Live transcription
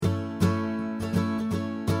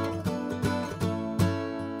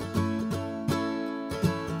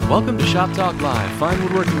Welcome to Shop Talk Live, Fine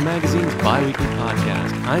Woodworking Magazine's bi-weekly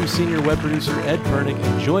podcast. I'm senior web producer Ed Pirnik,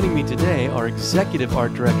 and joining me today are executive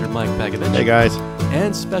art director Mike Begovich. Hey guys.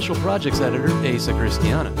 And special projects editor Asa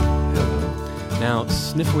Cristiana. Now,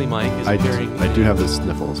 Sniffly Mike is appearing... I do have the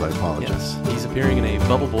sniffles, I apologize. Yes, he's appearing in a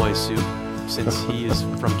Bubble Boy suit since he is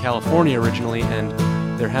from California originally, and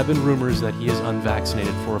there have been rumors that he is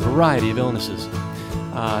unvaccinated for a variety of illnesses.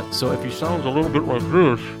 So if he sounds a little bit like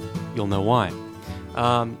this, you'll know why.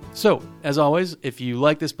 So, as always, if you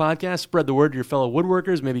like this podcast, spread the word to your fellow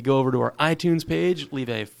woodworkers. Maybe go over to our iTunes page, leave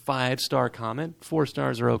a 5-star comment. 4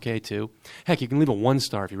 stars are okay, too. Heck, you can leave a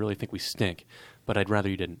 1-star if you really think we stink, but I'd rather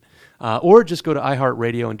you didn't. Or just go to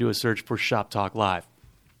iHeartRadio and do a search for Shop Talk Live.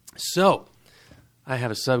 So, I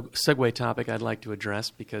have a segue topic I'd like to address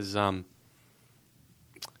because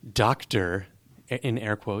Dr., in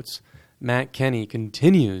air quotes, Matt Kenny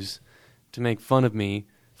continues to make fun of me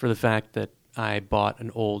for the fact that I bought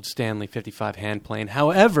an old Stanley 55 hand plane.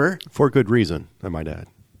 However... For good reason, I might add.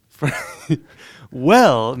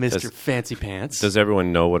 Well, Mr. Fancy Pants... Does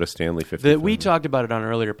everyone know what a Stanley 55 is? We talked about it on an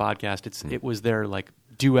earlier podcast. It was their,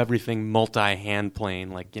 do-everything multi-hand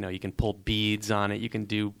plane. You can pull beads on it. You can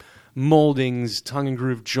do moldings,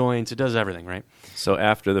 tongue-and-groove joints. It does everything, right? So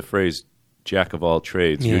after the phrase jack of all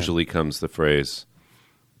trades, usually comes the phrase...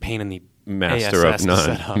 Pain in the master of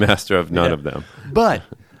none. Master of none of them. But...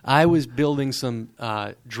 I was building some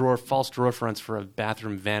false drawer fronts for a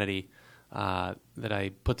bathroom vanity that I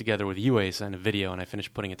put together with UACE in a video, and I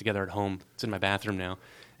finished putting it together at home. It's in my bathroom now.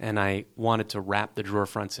 And I wanted to wrap the drawer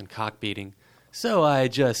fronts in cock beading. So I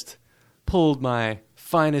just pulled my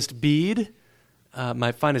finest beading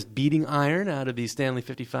iron out of the Stanley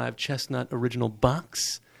 55 Chestnut original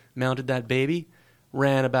box, mounted that baby,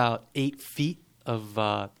 ran about 8 feet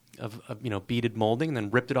of beaded molding, and then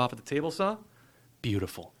ripped it off at the table saw.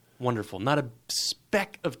 Beautiful. Wonderful. Not a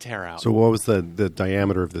speck of tear out. So what was the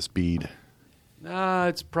diameter of this bead?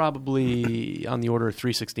 It's probably on the order of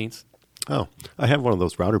 3/16. Oh, I have one of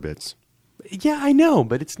those router bits. Yeah, I know,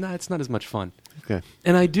 but it's not as much fun. Okay.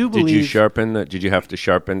 And I do believe... Did you sharpen that? Did you have to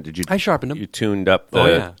sharpen? I sharpened them. You tuned up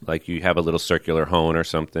like you have a little circular hone or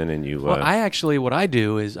something, and you... Well, what I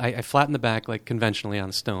do is I flatten the back like conventionally on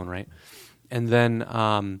the stone, right? And then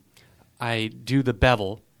I do the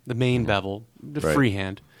bevel, the main bevel, the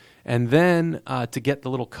freehand. And then to get the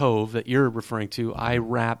little cove that you're referring to, I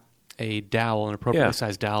wrap a dowel, an appropriately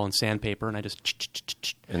sized dowel in sandpaper, and I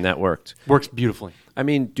just... And that worked. Works beautifully. I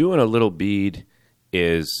mean, doing a little bead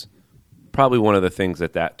is probably one of the things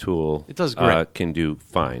that tool it does great. Can do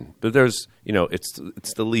fine. But there's,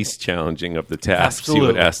 it's the least challenging of the tasks Absolutely.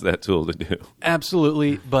 you would ask that tool to do.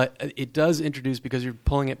 Absolutely, but it does introduce, because you're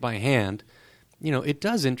pulling it by hand, it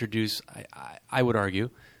does introduce, I would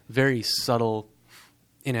argue, very subtle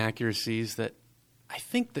inaccuracies that I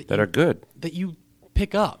think that are good that you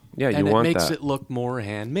pick up. Yeah, and you want it makes that. it look more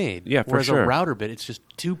handmade. Yeah, for Whereas sure. a router bit, it's just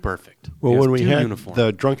too perfect. Well, when we too had uniform.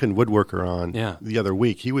 the Drunken Woodworker on the other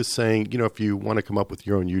week, he was saying, if you want to come up with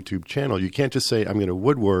your own YouTube channel, you can't just say, I'm going to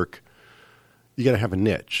woodwork. You got to have a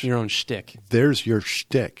niche. Your own shtick. There's your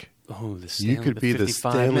shtick. Oh, you could be the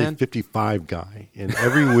Stanley man? 55 guy. And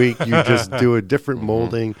every week you just do a different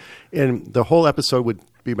molding. And the whole episode would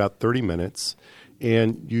be about 30 minutes.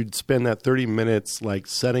 And you'd spend that 30 minutes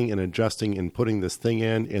setting and adjusting and putting this thing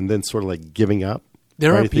in and then sort of giving up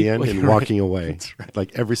at the end and walking away.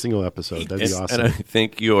 Right. Every single episode. That'd be awesome. And I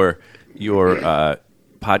think your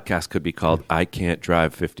podcast could be called I Can't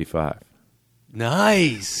Drive 55.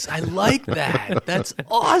 Nice. I like that. That's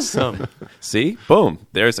awesome. See? Boom.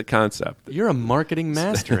 There's a concept. You're a marketing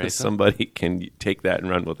master, Asa. Somebody can take that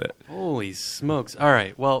and run with it. Holy smokes. All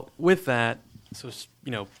right. Well, with that,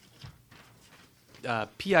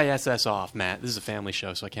 PISS off, Matt. This is a family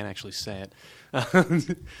show, so I can't actually say it.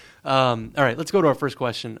 All right, let's go to our first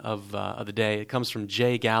question of the day. It comes from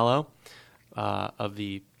Jay Gallo of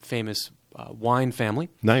the famous wine family.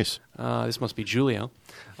 Nice. This must be Julio.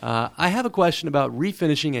 I have a question about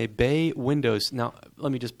refinishing a bay windows. Now,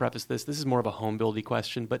 let me just preface this. This is more of a home buildy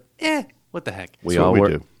question, but what the heck? We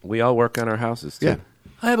all work on our houses, too. Yeah.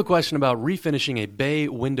 I have a question about refinishing a bay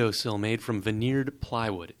windowsill made from veneered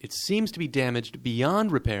plywood. It seems to be damaged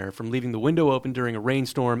beyond repair from leaving the window open during a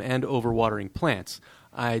rainstorm and overwatering plants.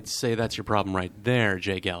 I'd say that's your problem right there,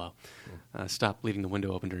 Jay Gallo. Stop leaving the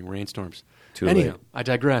window open during rainstorms. Anyhow, I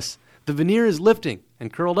digress. The veneer is lifting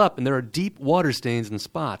and curled up, and there are deep water stains in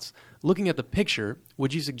spots. Looking at the picture,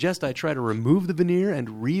 would you suggest I try to remove the veneer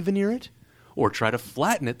and re-veneer it? or try to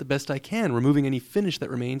flatten it the best I can, removing any finish that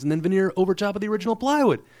remains, and then veneer over top of the original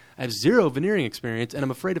plywood. I have zero veneering experience, and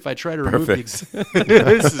I'm afraid if I try to remove this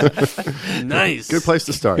is nice. Good place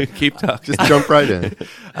to start. Keep talking. Just jump right in.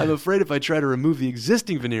 I'm afraid if I try to remove the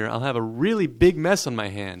existing veneer, I'll have a really big mess on my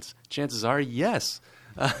hands. Chances are, yes.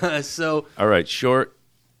 All right, short.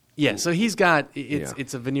 Yeah, so he's got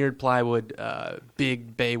it's a veneered plywood,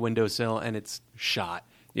 big bay windowsill, and it's shot.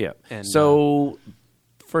 Yeah. And, so,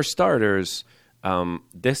 for starters,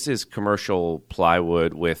 this is commercial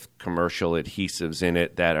plywood with commercial adhesives in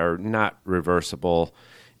it that are not reversible,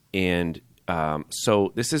 and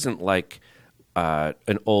so this isn't like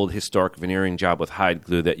an old historic veneering job with hide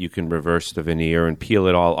glue that you can reverse the veneer and peel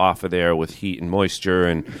it all off of there with heat and moisture,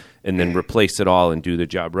 and then replace it all and do the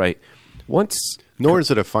job right. Nor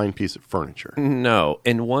is it a fine piece of furniture. No,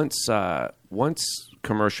 and once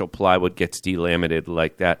commercial plywood gets delaminated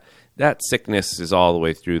like that, that thickness is all the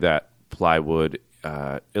way through that plywood,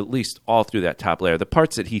 at least all through that top layer. The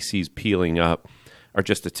parts that he sees peeling up are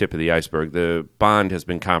just the tip of the iceberg. The bond has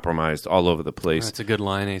been compromised all over the place. That's a good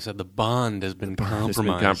line. He said the bond has been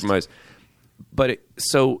compromised. But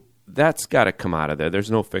so that's got to come out of there.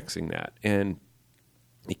 There's no fixing that. And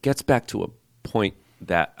it gets back to a point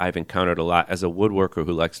that I've encountered a lot as a woodworker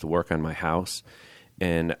who likes to work on my house.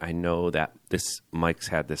 And I know that Mike's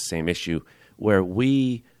had this same issue where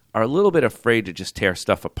we are a little bit afraid to just tear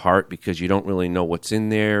stuff apart because you don't really know what's in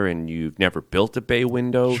there and you've never built a bay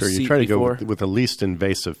window Sure, seat you try to before. go with the least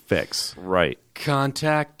invasive fix. Right.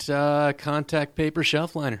 Contact paper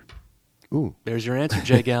shelf liner. Ooh. There's your answer,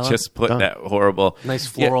 Jay Gallo. Just put that horrible... Nice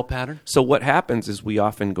floral pattern. So what happens is we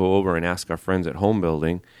often go over and ask our friends at home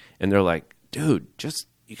building, and they're like, dude,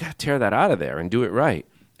 you got to tear that out of there and do it right.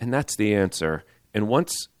 And that's the answer. And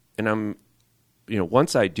once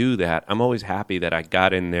I do that, I'm always happy that I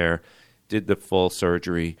got in there, did the full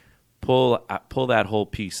surgery, pull that whole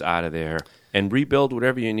piece out of there, and rebuild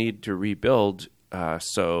whatever you need to rebuild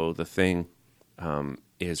so the thing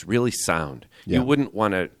is really sound. Yeah. You wouldn't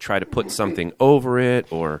want to try to put something over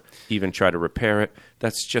it or even try to repair it.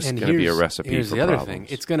 That's just going to be a recipe for problems. Here's the other thing.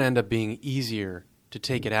 It's going to end up being easier to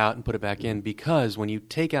take it out and put it back in because when you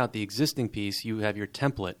take out the existing piece, you have your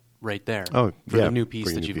template right there for the new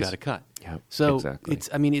piece that you've got to cut. Yep, so exactly.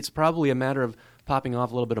 it's probably a matter of popping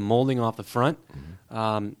off a little bit of molding off the front,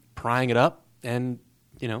 prying it up, and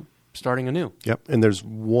starting anew. Yep. And there's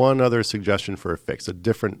one other suggestion for a fix, a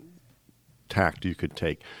different tact you could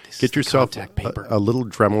take. Get yourself a little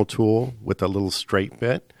Dremel tool with a little straight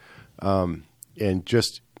bit, and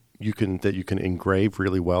just you can engrave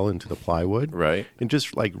really well into the plywood. Right. And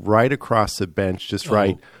just like right across the bench, just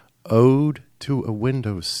write "Ode to a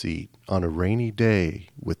window seat on a rainy day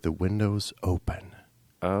with the windows open."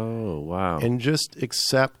 Oh, wow. And just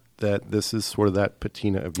accept that this is sort of that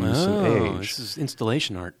patina of use and age. This is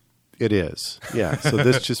installation art. It is. Yeah. So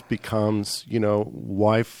this just becomes,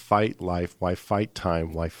 why fight life? Why fight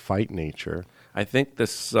time? Why fight nature? I think the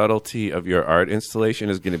subtlety of your art installation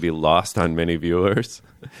is going to be lost on many viewers.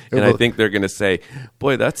 And I think they're going to say,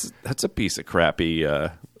 boy, that's a piece of crappy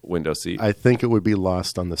window seat. I think it would be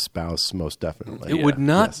lost on the spouse, most definitely. It would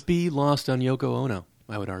not be lost on Yoko Ono,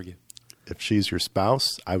 I would argue. If she's your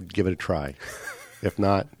spouse, I would give it a try. If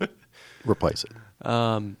not, replace it.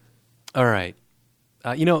 All right.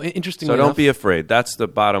 Interestingly So enough, don't be afraid. That's the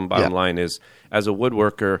bottom line is, as a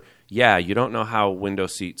woodworker, you don't know how window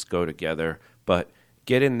seats go together, but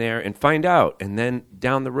get in there and find out. And then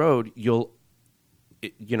down the road, you'll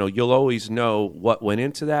always know what went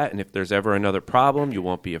into that. And if there's ever another problem, you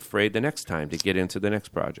won't be afraid the next time to get into the next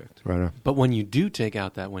project. Right on. But when you do take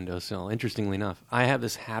out that windowsill, interestingly enough, I have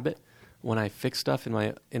this habit when I fix stuff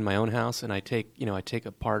in my own house and I take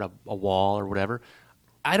apart a wall or whatever.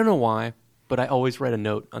 I don't know why, but I always write a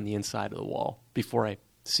note on the inside of the wall before I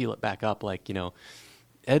seal it back up, like,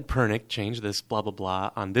 Ed Pirnik changed this blah, blah,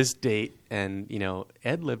 blah on this date, and,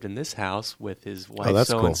 Ed lived in this house with his wife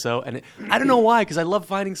so-and-so. And I don't know why, because I love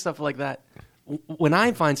finding stuff like that. When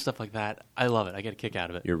I find stuff like that, I love it. I get a kick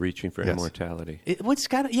out of it. You're reaching for immortality.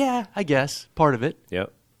 I guess, part of it.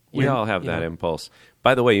 Yep. We all have that impulse.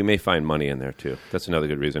 By the way, you may find money in there, too. That's another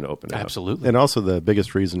good reason to open it up. Absolutely. And also the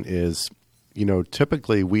biggest reason is,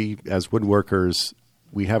 typically we, as woodworkers,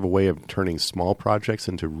 we have a way of turning small projects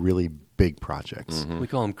into really big projects. Mm-hmm. We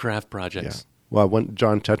call them craft projects. Yeah. Well,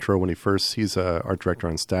 John Tetro, he's an art director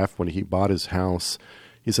on staff, when he bought his house,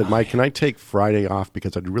 he said, Mike, can I take Friday off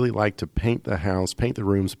because I'd really like to paint the house, paint the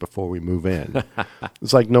rooms before we move in?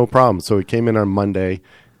 It's like, no problem. So he came in on Monday,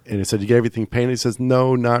 and he said, you get everything painted? He says,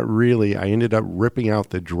 no, not really. I ended up ripping out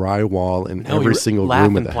the drywall in every single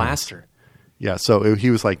room of the plaster. house. Yeah, so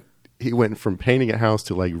he was like, he went from painting a house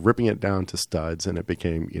to like ripping it down to studs, and it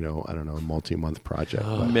became, I don't know, a multi-month project.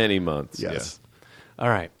 Many months. Yes. Yeah. All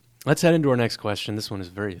right. Let's head into our next question. This one is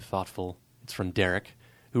very thoughtful. It's from Derek,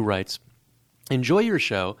 who writes, enjoy your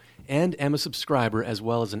show and am a subscriber as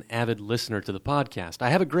well as an avid listener to the podcast. I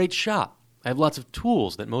have a great shop. I have lots of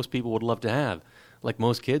tools that most people would love to have. Like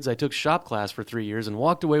most kids, I took shop class for 3 years and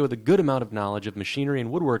walked away with a good amount of knowledge of machinery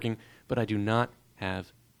and woodworking, but I do not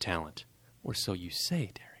have talent. Or so you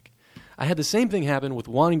say, Derek. I had the same thing happen with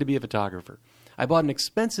wanting to be a photographer. I bought an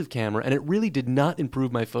expensive camera, and it really did not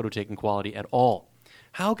improve my photo-taking quality at all.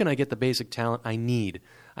 How can I get the basic talent I need?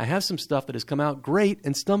 I have some stuff that has come out great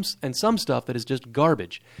and some stuff that is just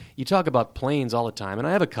garbage. You talk about planes all the time, and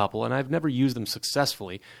I have a couple, and I've never used them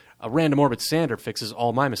successfully. A random orbit sander fixes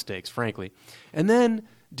all my mistakes, frankly. And then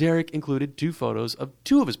Derek included 2 photos of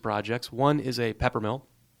 2 of his projects. One is a pepper mill,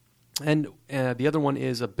 and the other one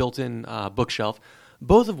is a built-in bookshelf,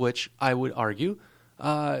 both of which I would argue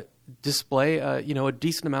display a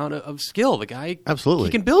decent amount of skill. The guy, absolutely,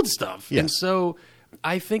 he can build stuff. Yes. And so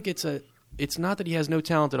I think it's not that he has no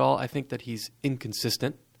talent at all. I think that he's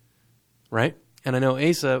inconsistent, right? And I know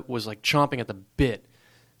Asa was like chomping at the bit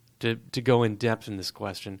to go in depth in this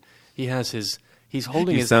question. He has he's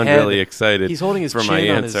holding his sound head. Really excited. He's holding his for chin my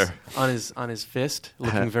answer on his fist,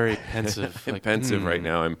 looking very pensive. I'm pensive right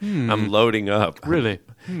now. I'm loading up. Really?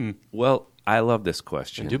 Well, I love this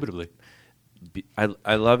question. Indubitably.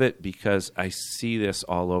 I love it because I see this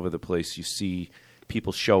all over the place. You see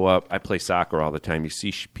people show up. I play soccer all the time. You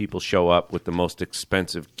see people show up with the most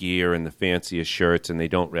expensive gear and the fanciest shirts, and they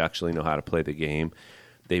don't actually know how to play the game.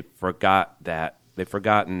 They've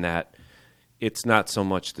forgotten that it's not so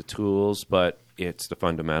much the tools, but it's the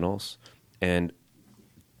fundamentals. And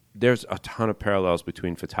there's a ton of parallels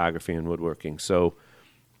between photography and woodworking. So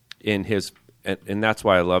and that's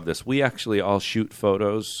why I love this. We actually all shoot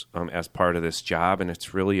photos as part of this job, and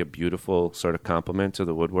it's really a beautiful sort of complement to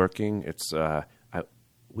the woodworking.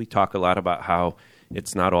 We talk a lot about how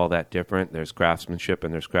it's not all that different. There's craftsmanship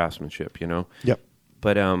and there's craftsmanship, Yep.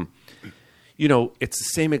 But, it's the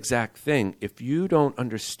same exact thing. If you don't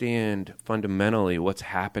understand fundamentally what's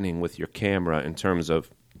happening with your camera in terms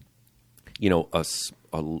of, a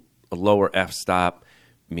lower f-stop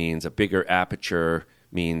means a bigger aperture,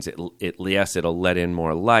 means it'll let in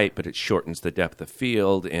more light, but it shortens the depth of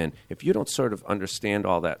field. And if you don't sort of understand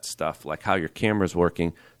all that stuff, like how your camera's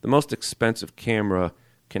working, the most expensive camera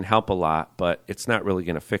can help a lot, but it's not really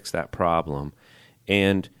going to fix that problem.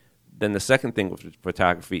 And then the second thing with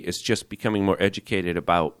photography is just becoming more educated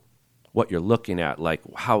about what you're looking at, like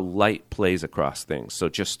how light plays across things. So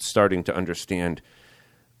just starting to understand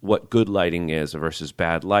what good lighting is versus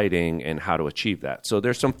bad lighting and how to achieve that. So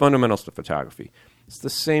there's some fundamentals to photography. It's the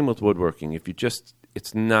same with woodworking.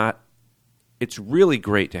 It's really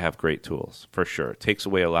great to have great tools, for sure. It takes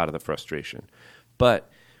away a lot of the frustration. But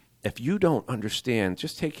if you don't understand,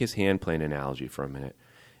 just take his hand plane analogy for a minute.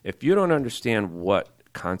 If you don't understand what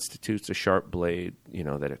constitutes a sharp blade,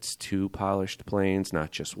 that it's 2 polished planes,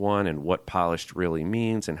 not just one, and what polished really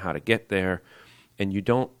means and how to get there, and you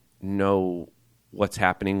don't know what's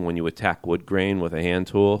happening when you attack wood grain with a hand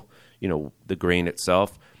tool, the grain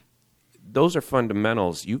itself, those are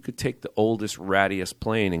fundamentals. You could take the oldest, rattiest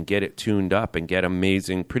plane and get it tuned up and get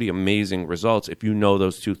pretty amazing results if you know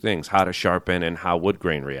those 2 things, how to sharpen and how wood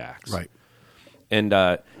grain reacts. Right. And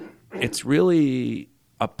it's really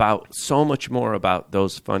so much more about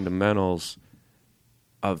those fundamentals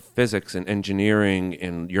of physics and engineering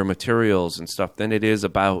and your materials and stuff than it is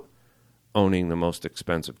about owning the most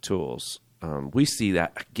expensive tools. We see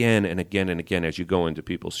that again and again and again as you go into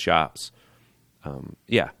people's shops.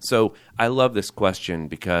 So I love this question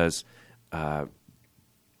because, okay,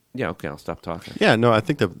 I'll stop talking. Yeah, no, I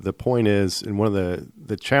think the point is, and one of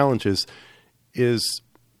the challenges is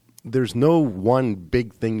there's no one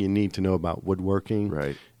big thing you need to know about woodworking.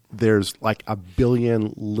 Right. There's like a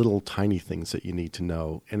billion little tiny things that you need to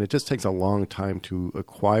know, and it just takes a long time to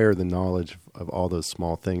acquire the knowledge of all those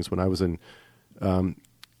small things. When I was in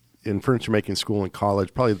furniture making school in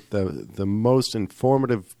college, probably the most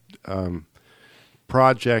informative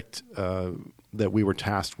project that we were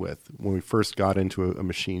tasked with when we first got into a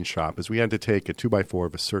machine shop is we had to take a 2x4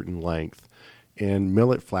 of a certain length and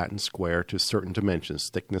mill it flat and square to certain dimensions,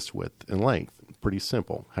 thickness, width, and length. Pretty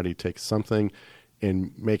simple. How do you take something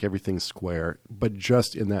and make everything square? But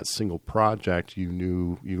just in that single project,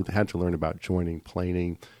 you had to learn about joining,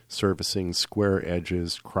 planing, surfacing, square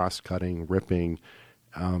edges, cross-cutting, ripping,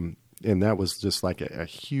 and that was just like a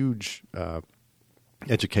huge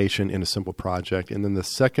education in a simple project. And then the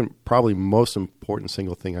second, probably most important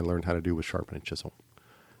single thing I learned how to do was sharpen a chisel.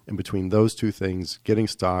 And between those two things, getting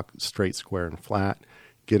stock straight, square, and flat,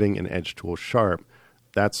 getting an edge tool sharp,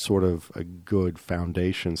 that's sort of a good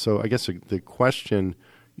foundation. So I guess the question,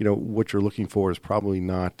 what you're looking for is probably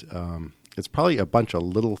not, it's probably a bunch of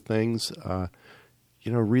little things.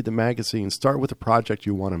 Read the magazine. Start with a project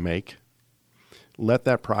you want to make. Let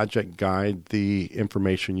that project guide the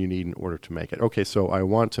information you need in order to make it. Okay, so I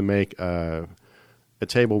want to make a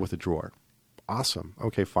table with a drawer. Awesome.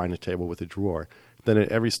 Okay, find a table with a drawer. Then at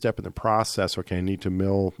every step in the process, okay, I need to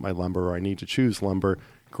mill my lumber or I need to choose lumber.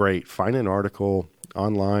 Great. Find an article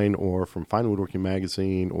online or from Fine Woodworking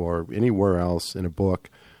Magazine or anywhere else in a book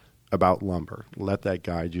about lumber. Let that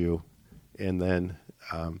guide you. And then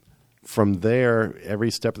from there,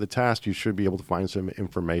 every step of the task, you should be able to find some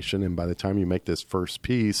information. And by the time you make this first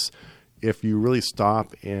piece, if you really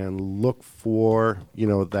stop and look for,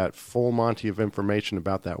 that full Monty of information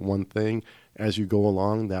about that one thing as you go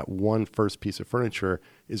along, that one first piece of furniture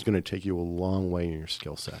is going to take you a long way in your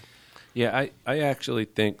skill set. Yeah, I actually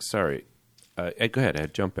think, sorry. Ed, go ahead,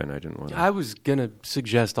 Ed, jump in. I didn't want to. I was going to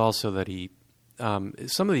suggest also that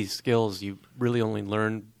some of these skills you really only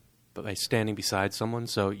learn by standing beside someone.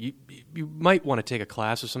 So you might want to take a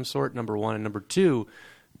class of some sort, number one. And number two,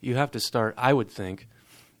 you have to start, I would think,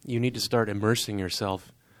 you need to start immersing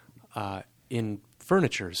yourself in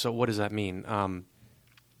furniture. So what does that mean?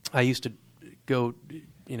 I used to go,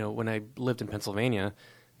 when I lived in Pennsylvania,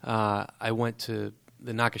 I went to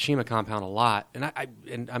the Nakashima compound a lot.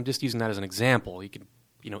 And I'm just using that as an example. You can,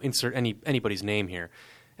 insert anybody's name here.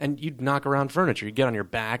 And you'd knock around furniture. You'd get on your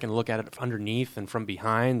back and look at it underneath and from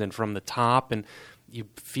behind and from the top, and you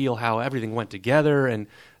feel how everything went together. And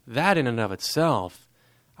that in and of itself,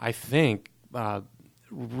 I think,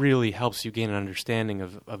 really helps you gain an understanding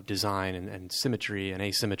of design and symmetry and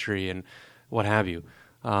asymmetry and what have you.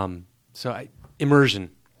 Immersion.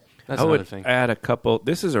 That's another thing. I would add a couple.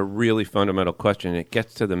 This is a really fundamental question. It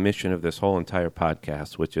gets to the mission of this whole entire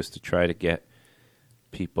podcast, which is to try to get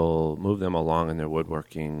people, move them along in their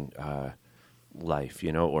woodworking life,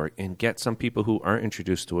 and get some people who aren't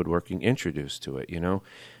introduced to woodworking introduced to it,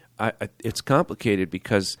 It's complicated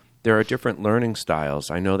because there are different learning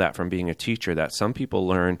styles. I know that from being a teacher, that some people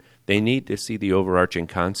learn, they need to see the overarching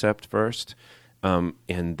concept first, and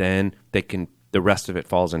then the rest of it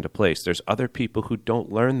falls into place. There's other people who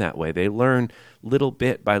don't learn that way. They learn little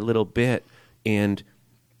bit by little bit, and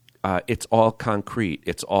it's all concrete.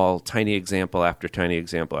 It's all tiny example after tiny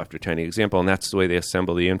example after tiny example, and that's the way they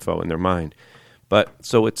assemble the info in their mind. But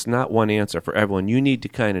so it's not one answer for everyone. You need to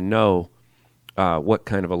kind of know what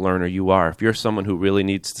kind of a learner you are. If you're someone who really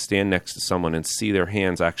needs to stand next to someone and see their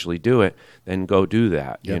hands actually do it, then go do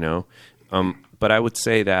that, Yep. But I would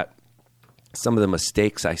say that some of the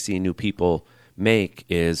mistakes I see new people make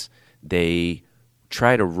is they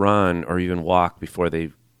try to run or even walk before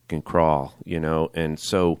they can crawl, and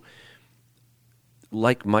so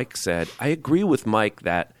like Mike said, I agree with Mike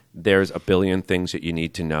that there's a billion things that you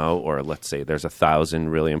need to know, or let's say there's 1,000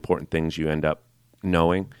 really important things you end up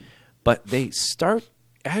knowing, but they start,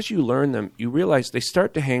 as you learn them, you realize they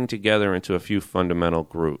start to hang together into a few fundamental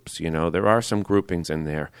groups. There are some groupings in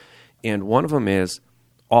there, and one of them is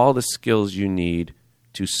all the skills you need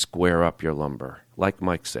to square up your lumber. Like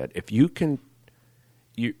Mike said, if you can,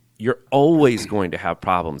 you're always going to have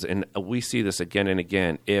problems. And we see this again and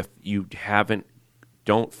again. If you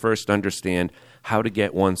don't first understand how to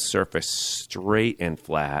get one surface straight and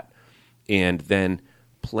flat, and then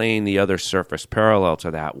plane the other surface parallel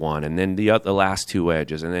to that one, and then the last two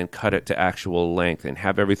edges, and then cut it to actual length, and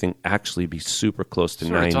have everything actually be super close to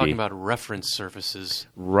 90. Talking about reference surfaces.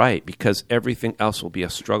 Right, because everything else will be a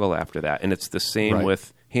struggle after that. And it's the same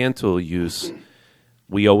with hand tool use.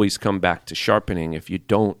 We always come back to sharpening. If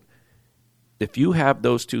you have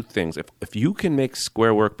those two things, if you can make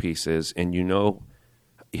square work pieces and you know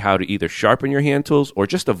how to either sharpen your hand tools or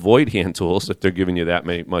just avoid hand tools if they're giving you that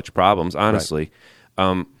much problems, honestly,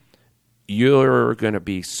 you're going to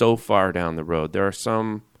be so far down the road. There are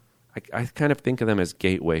some, I kind of think of them as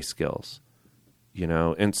gateway skills,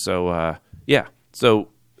 and so, so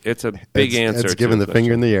it's a big answer. It's giving the question.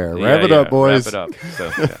 finger in the air. Wrap it up, boys. Wrap it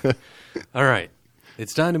up. So, All right.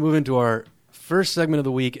 It's time to move into our first segment of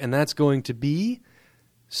the week, and that's going to be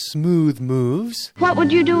Smooth Moves. What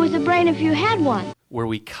would you do with a brain if you had one? Where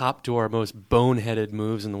we cop to our most boneheaded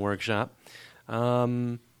moves in the workshop.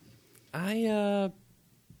 I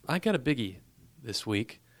got a biggie this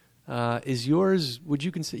week. Is yours? Would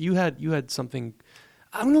you consider you had something?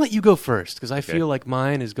 I'm going to let you go first because I feel like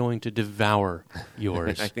mine is going to devour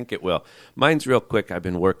yours. I think it will. Mine's real quick. I've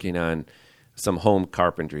been working on some home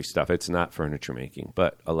carpentry stuff. It's not furniture making,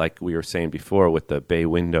 but like we were saying before with the bay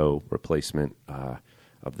window replacement,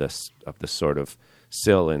 this sort of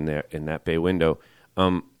sill in that bay window.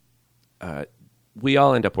 We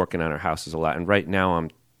all end up working on our houses a lot, and right now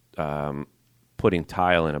I'm putting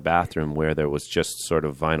tile in a bathroom where there was just sort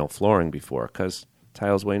of vinyl flooring before, because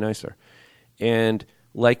tile's way nicer. And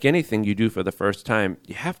like anything you do for the first time,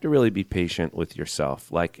 you have to really be patient with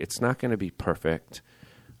yourself. Like, it's not going to be perfect.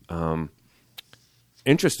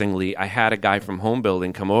 Interestingly, I had a guy from home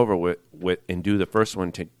building come over with and do the first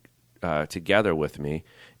one together with me,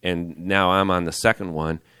 and now I'm on the second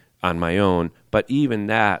one on my own. But even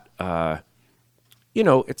that, there's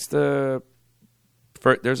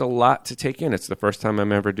a lot to take in. It's the first time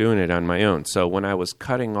I'm ever doing it on my own. So when I was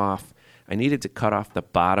cutting off, I needed to cut off the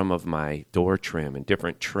bottom of my door trim and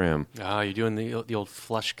different trim. Oh, you're doing the old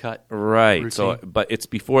flush cut, right? routine. So, but it's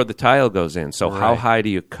before the tile goes in. So how high do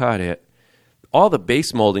you cut it? All the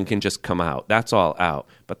base molding can just come out. That's all out.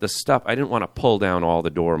 But the stuff, I didn't want to pull down all the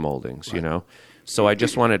door moldings, So I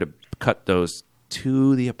just wanted to cut those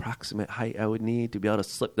to the approximate height I would need to be able to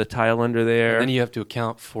slip the tile under there. And then you have to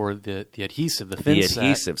account for the adhesive, the thin set.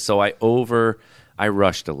 Adhesive. So I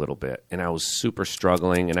rushed a little bit, and I was super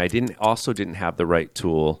struggling, and I didn't have the right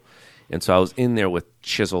tool. And so I was in there with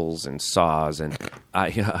chisels and saws, and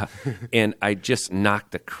I just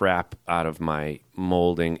knocked the crap out of my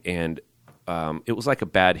molding, and it was like a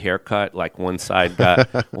bad haircut. Like one side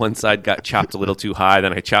got chopped a little too high,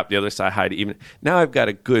 then I chopped the other side high to even. Now I've got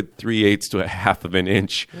a good 3/8 to a half of an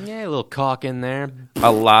inch. Yeah, a little caulk in there.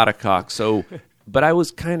 A lot of caulk. So, but I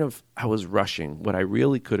was rushing. What I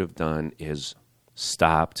really could have done is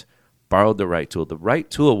stopped, borrowed the right tool. The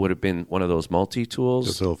right tool would have been one of those multi-tools.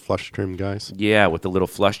 Those little flush trim guys? Yeah, with the little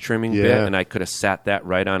flush trimming bit, and I could have sat that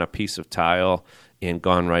right on a piece of tile and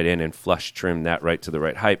gone right in and flush trimmed that right to the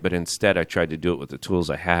right height. But instead, I tried to do it with the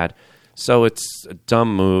tools I had. So it's a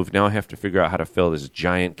dumb move. Now I have to figure out how to fill this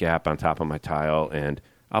giant gap on top of my tile, and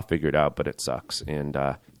I'll figure it out, but it sucks. And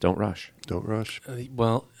don't rush. Don't rush.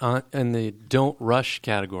 Well, in the don't rush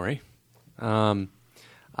category,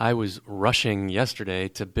 I was rushing yesterday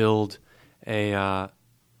to build a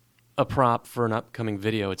prop for an upcoming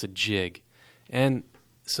video. It's a jig. And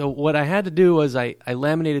so what I had to do was I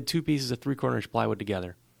laminated 2 pieces of 3/4 inch plywood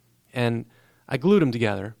together, and I glued them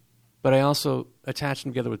together, but I also attached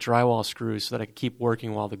them together with drywall screws so that I could keep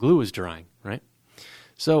working while the glue was drying, right?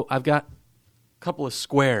 So I've got a couple of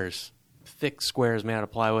squares, thick squares made out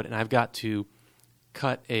of plywood, and I've got to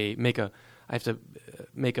make a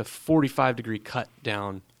 45-degree cut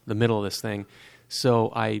down the middle of this thing.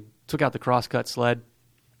 So I took out the crosscut sled,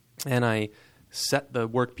 and I set the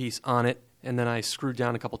workpiece on it, and then I screwed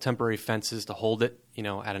down a couple temporary fences to hold it,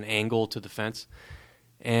 at an angle to the fence.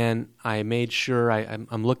 And I made sure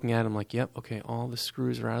I'm looking at it, I'm like, yep, okay, all the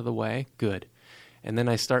screws are out of the way. Good. And then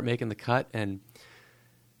I start making the cut, and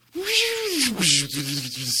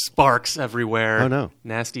sparks everywhere. Oh, no.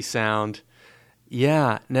 Nasty sound.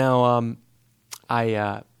 Yeah. Now,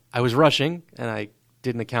 I was rushing, and I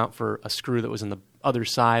didn't account for a screw that was on the other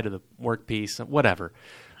side of the workpiece. Whatever.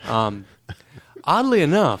 Oddly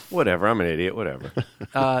enough, Whatever. I'm an idiot. Whatever.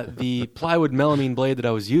 the plywood melamine blade that I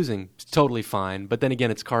was using is totally fine, but then again,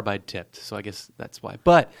 it's carbide tipped, so I guess that's why.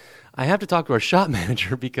 But I have to talk to our shop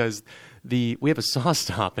manager because we have a saw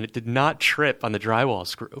stop, and it did not trip on the drywall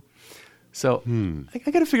screw. So I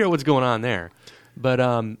got to figure out what's going on there. But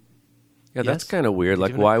Yeah, that's kind of weird.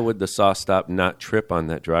 Like, why would the saw stop not trip on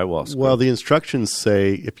that drywall screw? Well, the instructions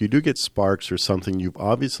say if you do get sparks or something, you've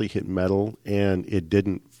obviously hit metal and it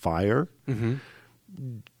didn't fire. Mm-hmm.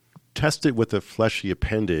 Test it with a fleshy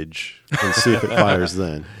appendage and see if it fires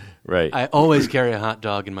then. Right. I always carry a hot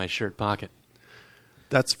dog in my shirt pocket.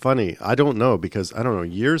 That's funny. I don't know because,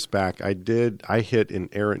 years back I hit an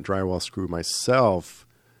errant drywall screw myself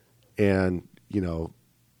and,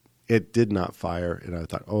 it did not fire. And I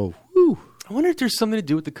thought, oh, whew. I wonder if there's something to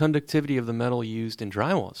do with the conductivity of the metal used in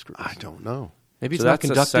drywall screws. I don't know. Maybe it's not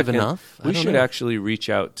conductive enough. We should actually reach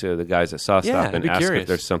out to the guys at SawStop and ask curious if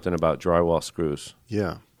there's something about drywall screws.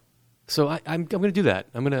 Yeah. So I'm going to do that.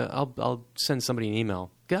 I'll send somebody an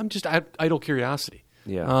email. I'm just idle curiosity.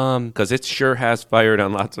 Yeah. Because it sure has fired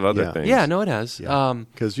on lots of other things. Yeah, no, it has.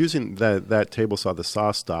 Because using that table saw, the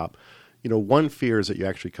SawStop, one fear is that you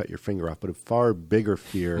actually cut your finger off, but a far bigger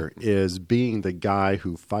fear is being the guy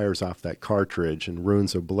who fires off that cartridge and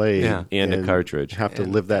ruins a blade. Yeah. And a cartridge. Have to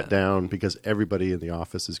live that down because everybody in the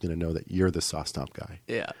office is going to know that you're the SawStop guy.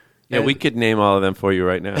 Yeah. Yeah, we could name all of them for you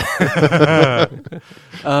right now.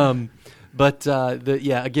 But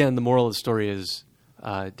again, the moral of the story is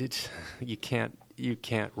you can't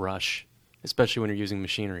rush, especially when you're using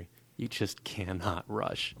machinery. You just cannot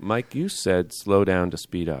rush. Mike, you said slow down to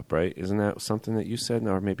speed up, right? Isn't that something that you said?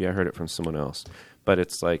 Or maybe I heard it from someone else. But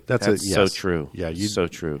it's like, that's so true. Yeah, so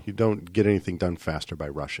true. You don't get anything done faster by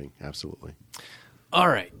rushing. Absolutely. All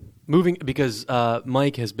right. Moving, because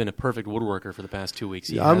Mike has been a perfect woodworker for the past 2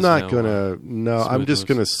 weeks. I'm just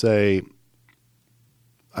going to say,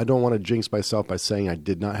 I don't want to jinx myself by saying I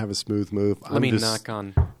did not have a smooth move. Knock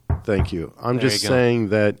on. Thank you. I'm just saying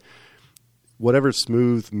that whatever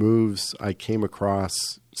smooth moves I came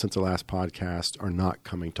across since the last podcast are not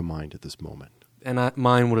coming to mind at this moment. And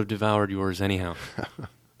mine would have devoured yours anyhow.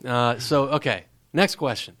 Okay. Next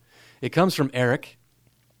question. It comes from Eric.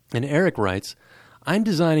 And Eric writes, I'm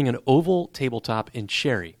designing an oval tabletop in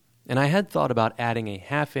cherry, and I had thought about adding a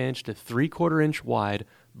 1/2 inch to 3/4 inch wide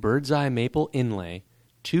bird's eye maple inlay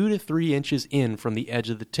 2 to 3 inches in from the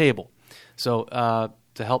edge of the table. So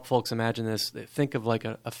to help folks imagine this, think of like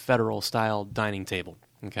a federal-style dining table.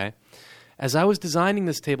 Okay. As I was designing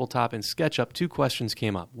this tabletop in SketchUp, 2 questions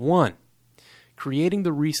came up. One, creating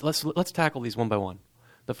the let's tackle these one by one.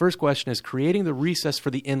 The first question is, creating the recess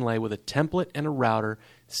for the inlay with a template and a router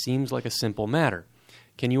seems like a simple matter.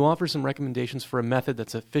 Can you offer some recommendations for a method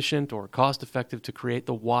that's efficient or cost-effective to create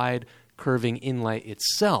the wide curving inlay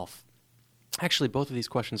itself? Actually, both of these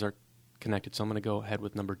questions are connected, so I'm going to go ahead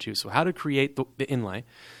with number 2. So how to create the inlay.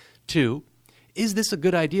 2, is this a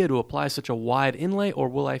good idea to apply such a wide inlay, or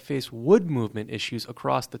will I face wood movement issues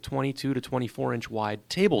across the 22 to 24 inch wide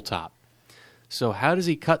tabletop? So how does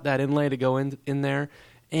he cut that inlay to go in there?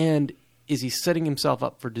 And is he setting himself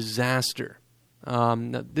up for disaster?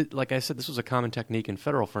 Like I said, this was a common technique in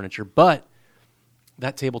federal furniture, but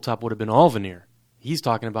that tabletop would have been all veneer. He's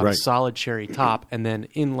talking about a solid cherry top and then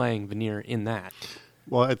inlaying veneer in that.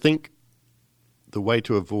 Well, I think the way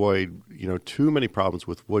to avoid too many problems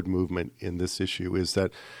with wood movement in this issue is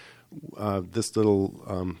that this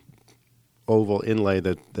little oval inlay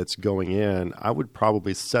that's going in, I would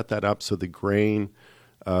probably set that up so the grain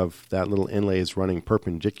of that little inlay is running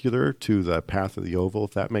perpendicular to the path of the oval,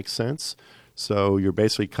 if that makes sense. So you're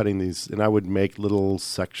basically cutting these, and I would make little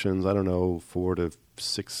sections, 4 to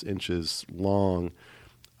 6 inches long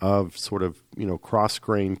of sort of,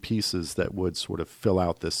 cross-grain pieces that would sort of fill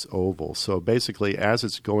out this oval. So basically, as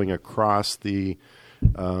it's going across that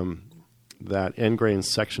end grain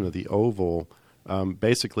section of the oval,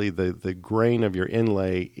 basically the grain of your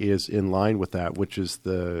inlay is in line with that, which is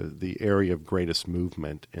the area of greatest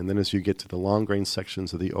movement. And then as you get to the long grain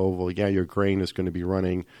sections of the oval, your grain is going to be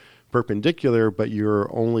running perpendicular, but you're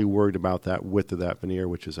only worried about that width of that veneer,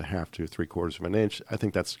 which is 1/2 to 3/4 of an inch. I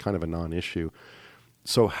think that's kind of a non-issue.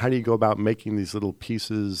 So how do you go about making these little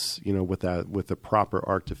pieces, with the proper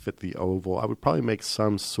arc to fit the oval? I would probably make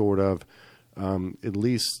some sort of at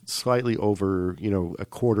least slightly over, a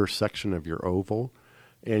quarter section of your oval.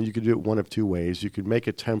 And you could do it one of 2 ways. You could make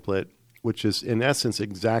a template, which is in essence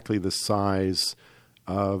exactly the size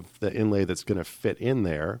of the inlay that's going to fit in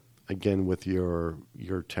there, again with your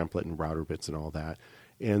template and router bits and all that,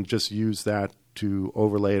 and just use that to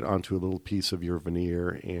overlay it onto a little piece of your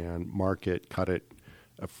veneer and mark it, cut it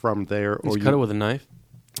from there. Or cut it with a knife?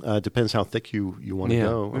 Depends how thick you want to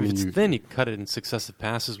go. If it's thin, you cut it in successive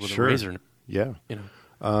passes with a razor. Yeah. You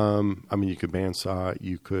could bandsaw it.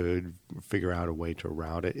 You could figure out a way to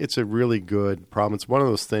route it. It's a really good problem. It's one of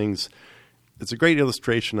those things. It's a great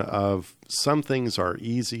illustration of some things are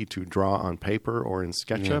easy to draw on paper or in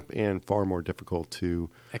SketchUp and far more difficult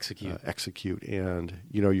to execute. And,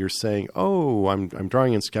 you're saying, I'm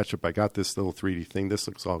drawing in SketchUp. I got this little 3D thing. This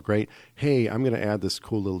looks all great. Hey, I'm going to add this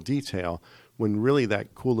cool little detail. When really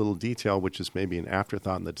that cool little detail, which is maybe an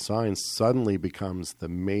afterthought in the design, suddenly becomes the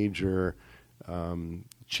major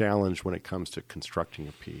challenge when it comes to constructing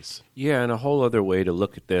a piece. Yeah, and a whole other way to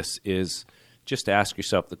look at this is just ask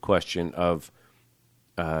yourself the question of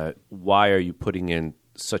why are you putting in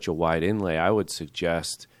such a wide inlay? I would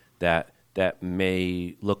suggest that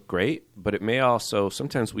may look great, but it may also,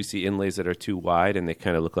 sometimes we see inlays that are too wide and they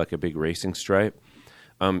kind of look like a big racing stripe.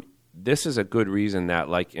 This is a good reason that,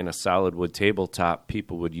 like in a solid wood tabletop,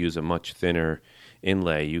 people would use a much thinner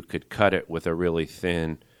inlay. You could cut it with a really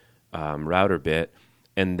thin router bit,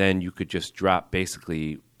 and then you could just drop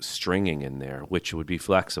basically stringing in there, which would be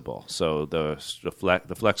flexible. So the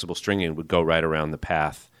flexible stringing would go right around the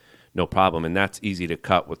path, no problem. And that's easy to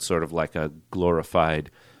cut with sort of like a glorified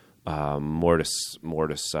mortise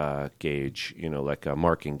gauge, like a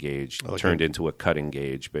marking gauge turned into a cutting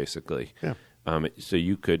gauge, basically. Yeah. So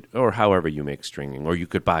you could, or however you make stringing, or you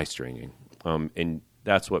could buy stringing. And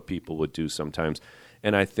that's what people would do sometimes.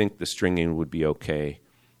 And I think the stringing would be okay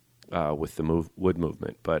with the wood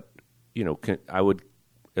movement. But,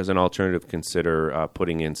 as an alternative, consider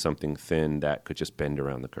putting in something thin that could just bend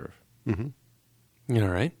around the curve. All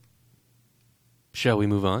right. Shall we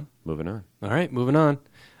move on? Moving on. All right, moving on.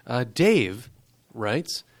 Dave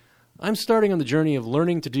writes, I'm starting on the journey of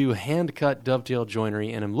learning to do hand-cut dovetail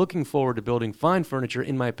joinery, and I'm looking forward to building fine furniture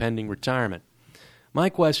in my pending retirement. My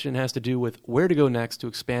question has to do with where to go next to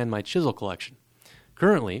expand my chisel collection.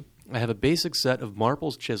 Currently, I have a basic set of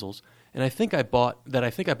Marples chisels, and I think I bought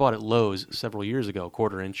at Lowe's several years ago,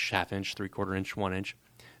 1/4 inch, 1/2 inch, 3/4 inch, 1 inch.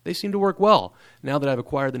 They seem to work well now that I've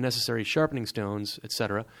acquired the necessary sharpening stones,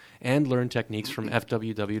 etc., and learned techniques from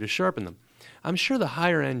FWW to sharpen them. I'm sure the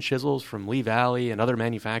higher-end chisels from Lee Valley and other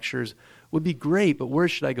manufacturers would be great, but where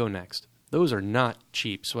should I go next? Those are not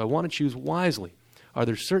cheap, so I want to choose wisely. Are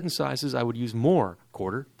there certain sizes I would use more?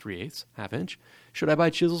 1/4, 3/8, 1/2 inch? Should I buy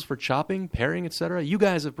chisels for chopping, paring, etc.? You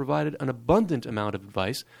guys have provided an abundant amount of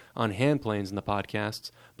advice on hand planes in the podcasts,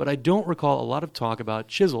 but I don't recall a lot of talk about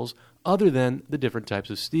chisels other than the different types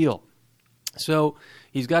of steel. So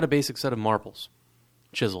he's got a basic set of Marples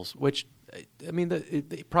chisels, which, I mean,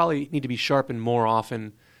 they probably need to be sharpened more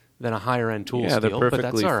often than a higher-end tool Yeah, steel, they're perfectly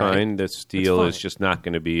but that's all right. fine. The steel fine. is just not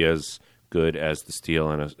going to be as good as the steel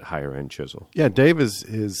on a higher-end chisel. Yeah, Dave,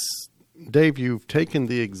 you've taken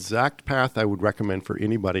the exact path I would recommend for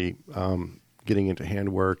anybody getting into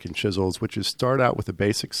handwork and chisels, which is start out with a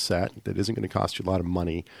basic set that isn't going to cost you a lot of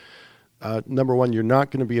money. Number one, you're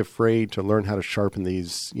not going to be afraid to learn how to sharpen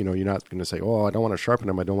these. You know, you're not going to say, oh, I don't want to sharpen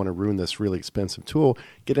them. I don't want to ruin this really expensive tool.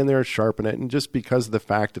 Get in there and sharpen it. And just because of the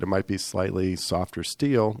fact that it might be slightly softer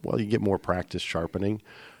steel, well, you get more practice sharpening.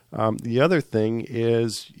 The other thing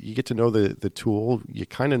is you get to know the tool. You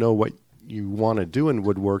kind of know what you want to do in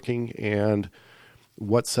woodworking and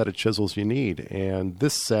what set of chisels you need. And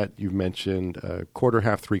this set you mentioned, 1/4,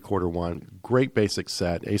 1/2, 3/4, 1, great basic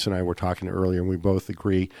set. Ace and I were talking earlier, and we both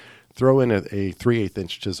agree. Throw in a 3/8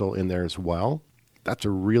 inch chisel in there as well. That's a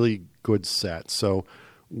really good set. So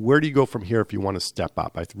where do you go from here if you want to step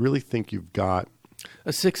up? I really think you've got...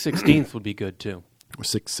 A 6/16 would be good, too.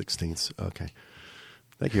 6/16. Okay.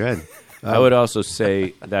 Thank you, Ed. I would also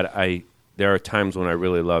say that there are times when I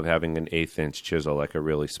really love having an 1/8 inch chisel, like a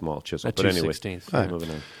really small chisel. A But anyway, 2/16.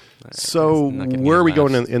 moving on. So That's not giving where me are we a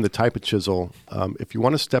going laugh. in the type of chisel? If you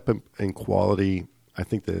want to step in quality, I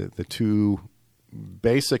think the two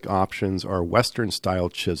basic options are Western style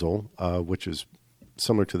chisel, which is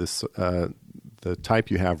similar to this the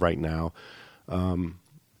type you have right now.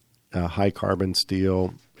 High carbon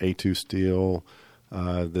steel, A2 steel,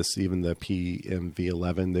 even the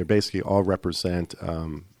PMV11. They basically all represent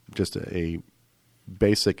just a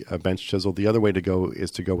basic bench chisel. The other way to go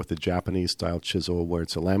is to go with the Japanese style chisel, where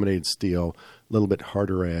it's a laminated steel, a little bit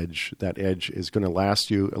harder edge. That edge is going to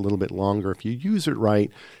last you a little bit longer if you use it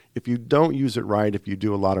right. If you don't use it right, if you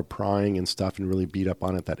do a lot of prying and stuff and really beat up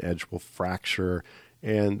on it, that edge will fracture,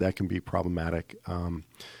 and that can be problematic.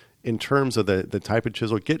 In terms of the type of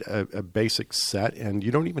chisel, get a basic set, and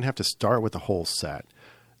you don't even have to start with the whole set.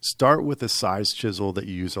 Start with a size chisel that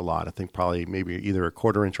you use a lot. I think probably maybe either a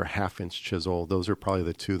 1/4 inch or 1/2 inch chisel. Those are probably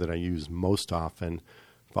the two that I use most often,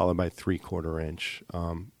 followed by 3/4 inch.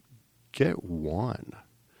 Get one.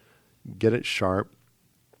 Get it sharp.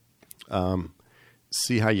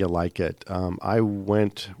 See how you like it.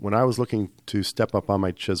 When I was looking to step up on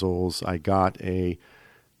my chisels, I got a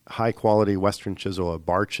high quality Western chisel, a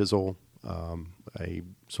bar chisel, a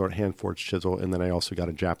sort of hand forged chisel, and then I also got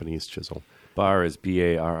a Japanese chisel. Bar is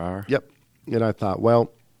BARR? Yep. And I thought,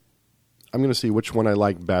 well, I'm going to see which one I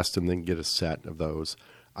like best and then get a set of those.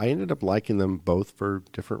 I ended up liking them both for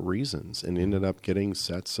different reasons and ended up getting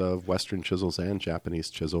sets of Western chisels and Japanese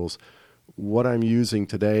chisels. What I'm using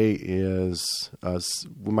today is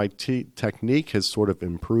my technique has sort of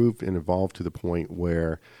improved and evolved to the point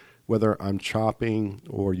where whether I'm chopping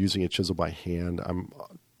or using a chisel by hand,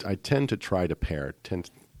 I tend to try to pair, tend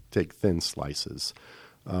to take thin slices.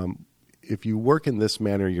 If you work in this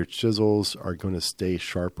manner, your chisels are going to stay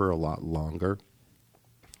sharper a lot longer.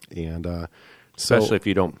 And Especially if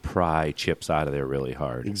you don't pry chips out of there really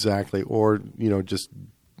hard. Exactly. Or, just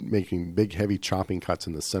making big, heavy chopping cuts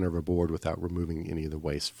in the center of a board without removing any of the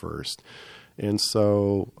waste first. And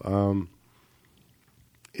so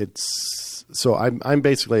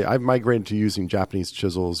I've migrated to using Japanese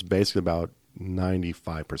chisels basically about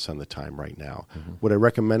 95% of the time right now. Mm-hmm. Would I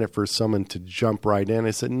recommend it for someone to jump right in?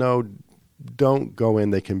 I said, no, don't go in.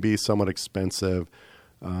 They can be somewhat expensive.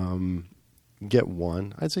 Get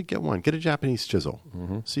one. I'd say get one. Get a Japanese chisel.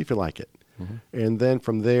 Mm-hmm. See if you like it. Mm-hmm. And then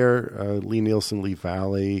from there, Lee Nielsen, Lee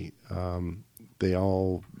Valley, they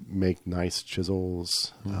all make nice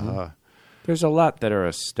chisels. Mm-hmm. There's a lot that are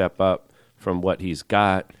a step up from what he's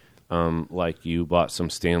got. like you bought some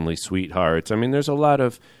Stanley Sweethearts. I mean, there's a lot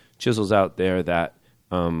of chisels out there that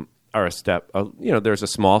are a step. There's a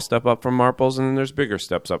small step up from marples, and then there's bigger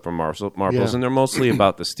steps up from marples, and they're mostly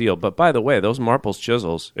about the steel. But by the way, those marples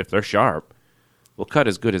chisels, if they're sharp, will cut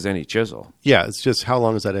as good as any chisel. Yeah, it's just how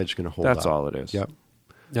long is that edge going to hold That's up? all it is. Yep.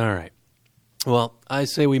 All right. Well, I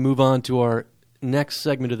say we move on to our next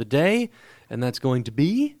segment of the day, and that's going to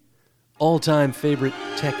be all-time favorite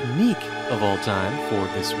technique of all time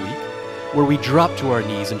for this week, where we drop to our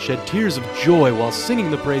knees and shed tears of joy while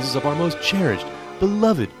singing the praises of our most cherished,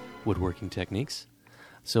 beloved woodworking techniques.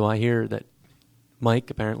 So I hear that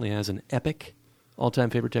Mike apparently has an epic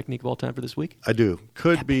all-time favorite technique of all time for this week. I do.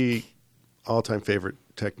 Could be all-time favorite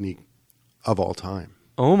technique of all time.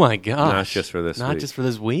 Oh, my gosh. Not just for this week. Not just for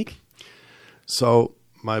this week? So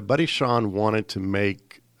my buddy Sean wanted to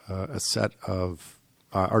make a set of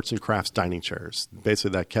arts and crafts dining chairs,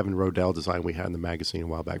 basically that Kevin Rodell design we had in the magazine a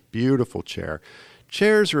while back. Beautiful chair.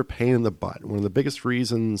 Chairs are a pain in the butt. One of the biggest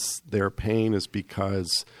reasons they're a pain is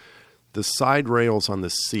because the side rails on the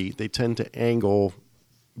seat, they tend to angle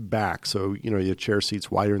back. So, your chair seat's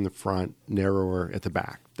wider in the front, narrower at the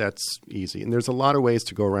back. That's easy. And there's a lot of ways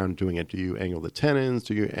to go around doing it. Do you angle the tenons?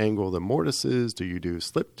 Do you angle the mortises? Do you do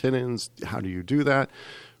slip tenons? How do you do that?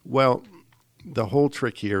 Well, the whole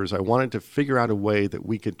trick here is I wanted to figure out a way that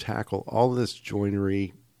we could tackle all of this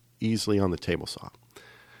joinery easily on the table saw.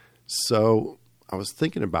 So I was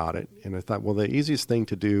thinking about it, and I thought, well, the easiest thing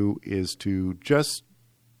to do is to just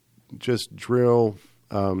drill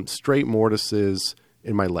straight mortises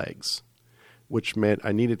in my legs, which meant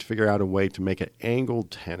I needed to figure out a way to make an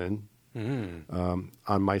angled tenon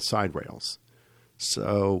on my side rails.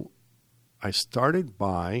 So I started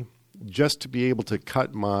by, just to be able to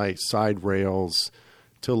cut my side rails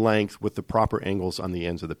to length with the proper angles on the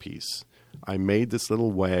ends of the piece, I made this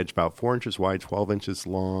little wedge about 4 inches wide, 12 inches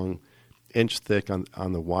long, inch thick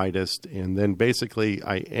on the widest, and then basically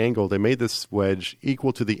I made this wedge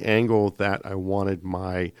equal to the angle that I wanted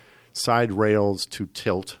my side rails to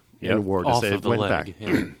tilt inward off as of it the went leg. back.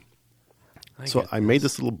 Yeah. So I made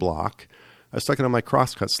this little block. I stuck it on my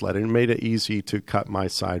crosscut sled and made it easy to cut my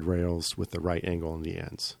side rails with the right angle on the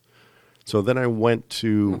ends. So then I went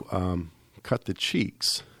to cut the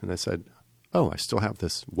cheeks, and I said, oh, I still have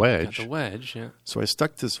this wedge. Got the wedge, yeah. So I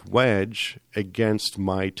stuck this wedge against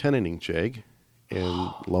my tenoning jig,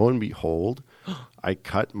 and lo and behold, I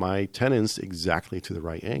cut my tenons exactly to the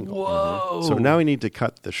right angle. Whoa! So now I need to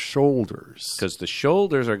cut the shoulders. Because the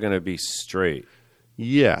shoulders are going to be straight.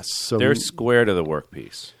 Yes. So They're square to the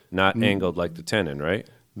workpiece, not angled like the tenon, right?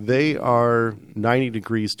 they are 90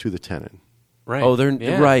 degrees to the tenon. Right. Oh, they're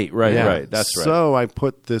Yeah. right. Yeah. That's right. So I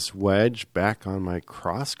put this wedge back on my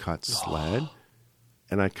crosscut sled,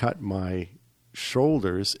 and I cut my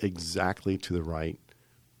shoulders exactly to the right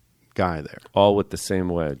guy there. All with the same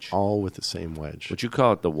wedge. All with the same wedge. Would you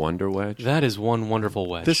call it the Wonder Wedge? That is one wonderful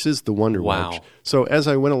wedge. This is the Wonder Wow. Wedge. So as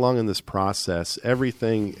I went along in this process, every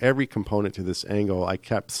component to this angle, I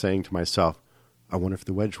kept saying to myself, I wonder if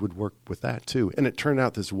the wedge would work with that too. And it turned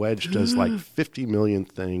out this wedge does like 50 million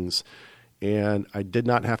things. And I did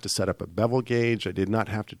not have to set up a bevel gauge. I did not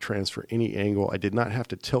have to transfer any angle. I did not have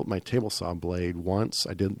to tilt my table saw blade once.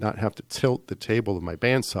 I did not have to tilt the table of my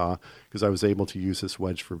bandsaw because I was able to use this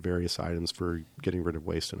wedge for various items for getting rid of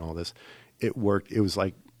waste and all this. It worked. It was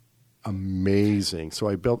like amazing. So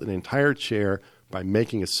I built an entire chair by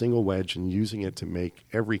making a single wedge and using it to make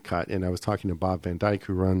every cut. And I was talking to Bob Van Dyke,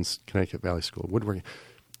 who runs Connecticut Valley School of Woodworking.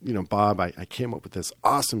 You know, Bob, I came up with this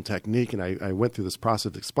awesome technique, and I went through this process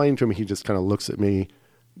of explaining to him. He just kind of looks at me,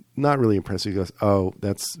 not really impressed. He goes, oh,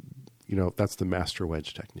 that's the master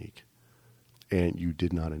wedge technique. And you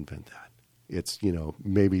did not invent that. It's,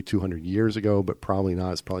 maybe 200 years ago, but probably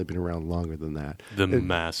not. It's probably been around longer than that.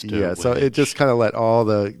 Master wedge. So it just kind of let all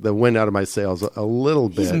the wind out of my sails a little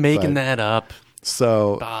bit. He's making that up.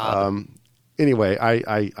 So Bob. anyway,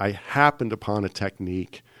 I happened upon a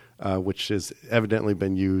technique which has evidently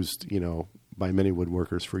been used, by many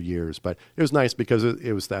woodworkers for years. But it was nice because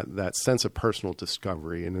it was that sense of personal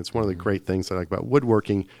discovery. And it's one of the great things I like about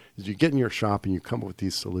woodworking is you get in your shop and you come up with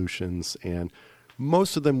these solutions. And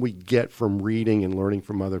most of them we get from reading and learning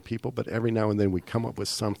from other people. But every now and then we come up with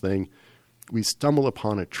something, we stumble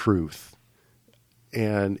upon a truth.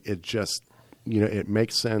 And it just, it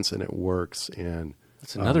makes sense and it works. And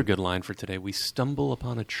That's another good line for today. We stumble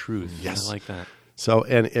upon a truth. Yes. I like that. So,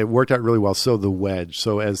 and it worked out really well. So the wedge,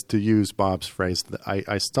 so as to use Bob's phrase,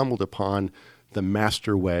 I stumbled upon the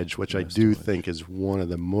master wedge, which I do think is one of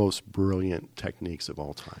the most brilliant techniques of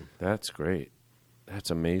all time. That's great.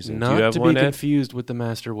 That's amazing. Not Do you have to one, be Ed? confused with the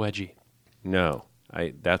master wedgie. No.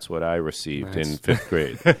 That's what I received in Nice. 5th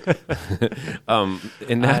grade.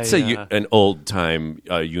 And that's an old-time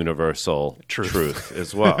universal truth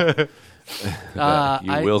as well. That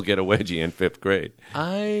you will get a wedgie in 5th grade.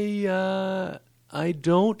 I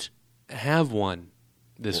don't have one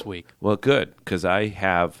this week. Well, good, because I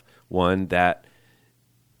have one that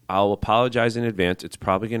I'll apologize in advance. It's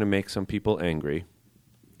probably going to make some people angry.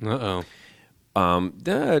 Uh-oh.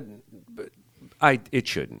 It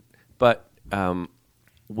shouldn't. But Ed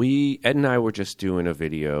and I were just doing a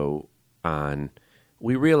video on.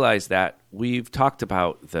 We realized that we've talked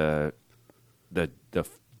about the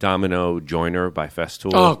domino joiner by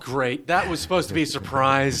Festool. Oh, great! That was supposed to be a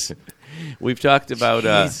surprise. We've talked about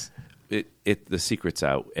Jeez. the secret's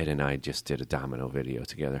out. Ed and I just did a domino video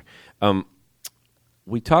together.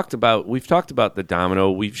 We've talked about the domino.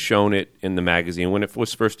 We've shown it in the magazine when it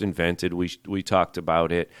was first invented. We talked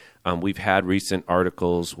about it. We've had recent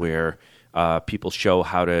articles where people show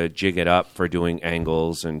how to jig it up for doing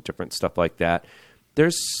angles and different stuff like that.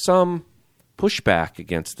 There's some pushback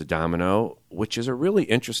against the domino, which is a really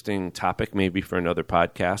interesting topic, maybe for another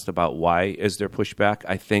podcast, about why is there pushback.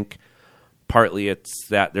 I think partly it's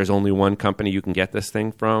that there's only one company you can get this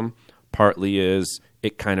thing from. Partly is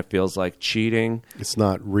it kind of feels like cheating. It's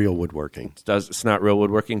not real woodworking. It's not real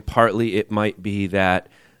woodworking. Partly it might be that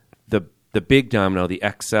the big domino, the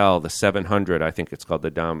XL, the 700, I think it's called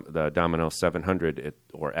the Domino 700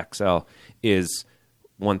 or XL, is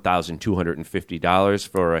 $1,250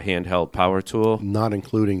 for a handheld power tool. Not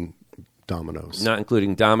including dominoes. Not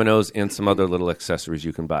including dominoes and some other little accessories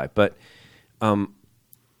you can buy. But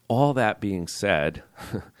all that being said,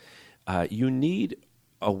 you need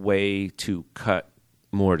a way to cut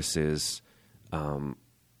mortises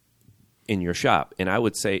in your shop. And I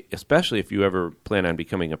would say, especially if you ever plan on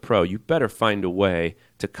becoming a pro, you better find a way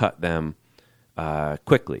to cut them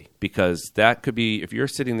quickly, because that could be, if you're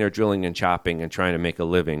sitting there drilling and chopping and trying to make a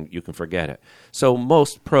living, you can forget it. So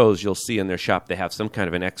most pros you'll see in their shop, they have some kind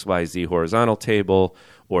of an XYZ horizontal table,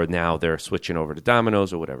 or now they're switching over to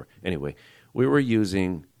dominoes or whatever. Anyway, we were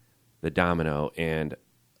using the domino, and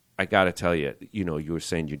I got to tell you, you were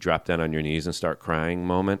saying you drop down on your knees and start crying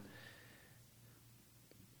moment.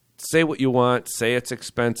 Say what you want, say it's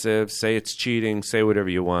expensive, say it's cheating, say whatever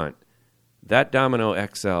you want. That Domino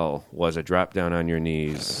XL was a drop down on your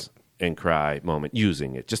knees and cry moment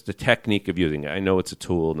using it. Just the technique of using it. I know it's a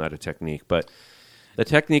tool, not a technique, but the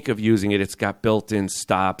technique of using it, it's got built-in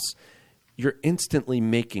stops. You're instantly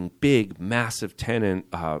making big, massive tenon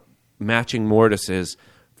matching mortises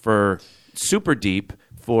for super deep,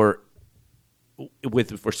 for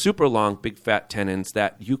super long, big fat tenons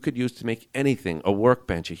that you could use to make anything, a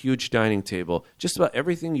workbench, a huge dining table, just about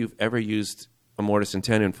everything you've ever used a mortise and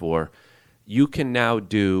tenon for, you can now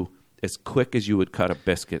do as quick as you would cut a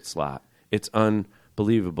biscuit slot. It's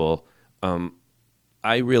unbelievable.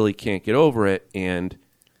 I really can't get over it. And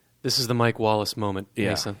This is the Mike Wallace moment, yeah,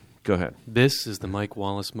 Mason. go ahead. This is the Mike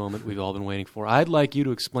Wallace moment we've all been waiting for. I'd like you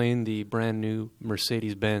to explain the brand new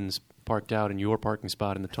Mercedes-Benz parked out in your parking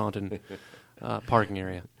spot in the Taunton parking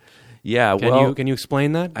area. Yeah, Can you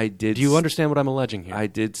explain that? I did. Do you understand what I'm alleging here? I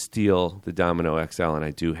did steal the Domino XL, and I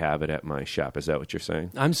do have it at my shop. Is that what you're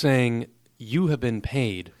saying? I'm saying you have been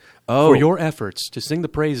paid Oh. for your efforts to sing the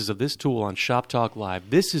praises of this tool on Shop Talk Live.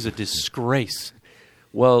 This is a disgrace.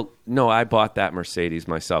 Well, no, I bought that Mercedes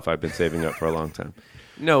myself. I've been saving up for a long time.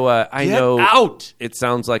 No, I Get know out! It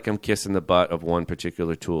sounds like I'm kissing the butt of one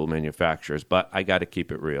particular tool manufacturers, but I got to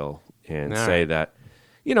keep it real and All say right. that,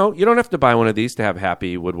 you don't have to buy one of these to have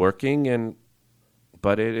happy woodworking,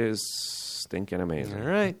 but it is stinking amazing. All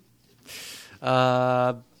right.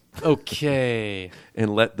 Okay.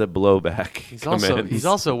 And let the blowback commence. He's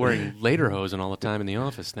also wearing lederhosen all the time in the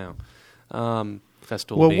office now.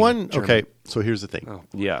 Festool Well, being German. okay, so here's the thing. Oh,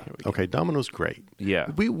 Yeah. Okay, Domino's great.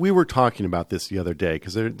 Yeah. We were talking about this the other day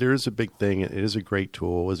because there is a big thing. It is a great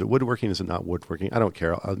tool. Is it woodworking? Is it not woodworking? I don't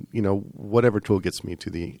care. Whatever tool gets me to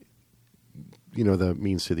the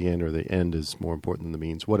means to the end, or the end is more important than the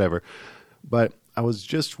means, whatever. But I was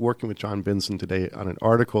just working with John Benson today on an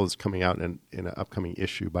article that's coming out in an upcoming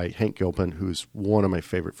issue by Hank Gilpin, who's one of my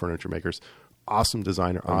favorite furniture makers. Awesome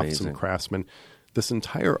designer, Amazing. awesome craftsman. This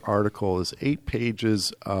entire article is 8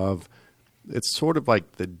 pages of, it's sort of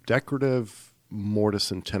like the decorative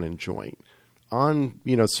mortise and tenon joint on,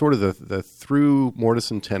 sort of the through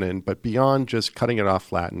mortise and tenon, but beyond just cutting it off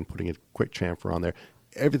flat and putting a quick chamfer on there.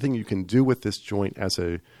 Everything you can do with this joint as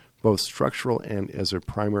a both structural and as a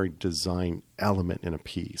primary design element in a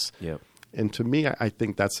piece. Yep. And to me, I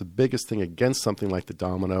think that's the biggest thing against something like the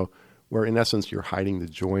Domino, where in essence you're hiding the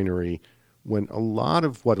joinery, when a lot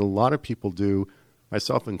of what a lot of people do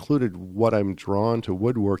myself included, what I'm drawn to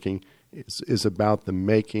woodworking is about the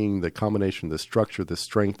making, the combination, the structure, the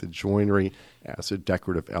strength, the joinery as a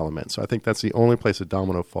decorative element. So I think that's the only place a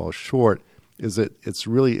domino falls short, is that it's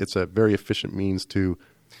a very efficient means to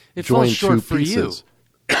It join falls short two for pieces.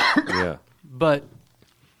 Yeah. But,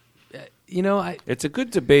 It's a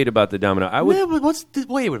good debate about the domino. I would. Yeah, but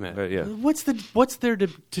wait a minute. Yeah. What's there to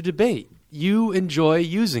debate? You enjoy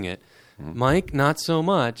using it. Mike, not so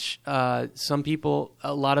much. Some people,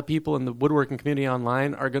 a lot of people in the woodworking community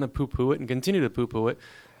online are going to poo-poo it and continue to poo-poo it.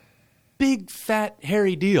 Big, fat,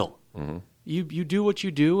 hairy deal. Mm-hmm. You do what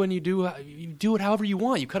you do, and you do it however you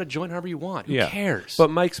want. You cut a joint however you want. Who cares?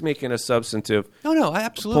 But Mike's making a substantive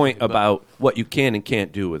absolutely point about what you can and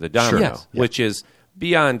can't do with a domino, Yes. which is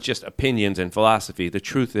beyond just opinions and philosophy. The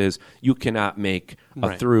truth is you cannot make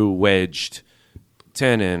a through wedged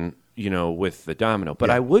tenon, with the domino. But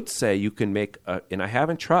I would say you can make and I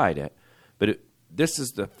haven't tried it, but this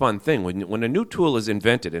is the fun thing. When a new tool is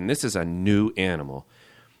invented, and this is a new animal,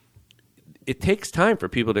 it takes time for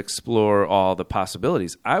people to explore all the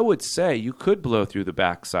possibilities. I would say you could blow through the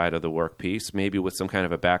back side of the workpiece, maybe with some kind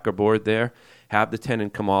of a backer board there, have the tenon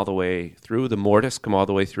come all the way through, the mortise come all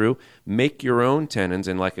the way through, make your own tenons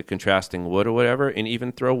in like a contrasting wood or whatever, and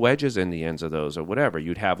even throw wedges in the ends of those or whatever.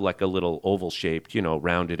 You'd have like a little oval-shaped,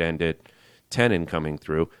 rounded-ended tenon coming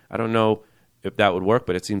through. I don't know if that would work,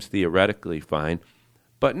 but it seems theoretically fine.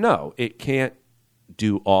 But no, it can't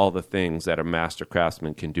do all the things that a master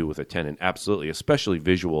craftsman can do with a tenon. Absolutely, especially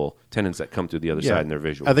visual tenons that come through the other side and they're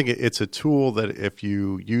visual. I think it's a tool that if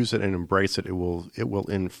you use it and embrace it, it will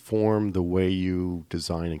inform the way you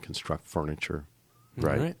design and construct furniture.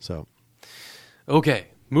 Right. All right. So, okay,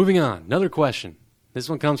 moving on. Another question. This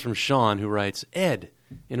one comes from Sean, who writes, Ed,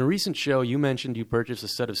 in a recent show, you mentioned you purchased a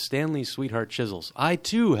set of Stanley's Sweetheart chisels. I,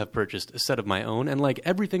 too, have purchased a set of my own and like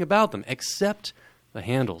everything about them except the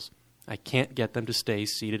handles. I can't get them to stay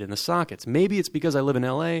seated in the sockets. Maybe it's because I live in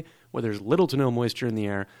L.A., where there's little to no moisture in the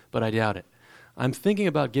air, but I doubt it. I'm thinking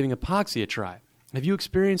about giving epoxy a try. Have you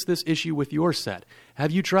experienced this issue with your set?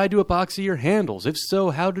 Have you tried to epoxy your handles? If so,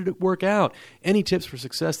 how did it work out? Any tips for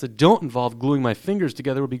success that don't involve gluing my fingers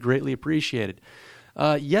together would be greatly appreciated.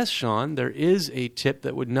 Yes, Sean, there is a tip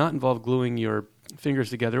that would not involve gluing your fingers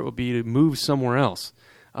together. It would be to move somewhere else.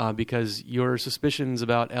 Because your suspicions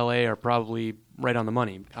about L.A. are probably right on the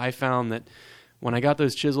money. I found that when I got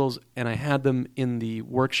those chisels and I had them in the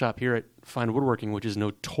workshop here at Fine Woodworking, which is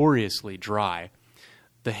notoriously dry,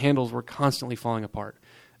 the handles were constantly falling apart.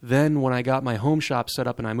 Then when I got my home shop set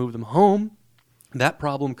up and I moved them home, that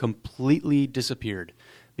problem completely disappeared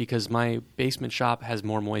because my basement shop has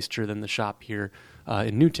more moisture than the shop here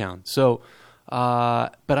in Newtown. So,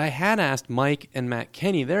 but I had asked Mike and Matt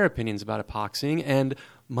Kenny their opinions about epoxying, and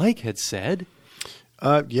Mike had said,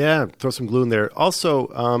 throw some glue in there.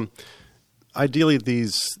 Also, ideally,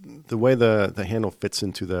 the way the handle fits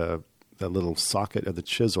into the little socket of the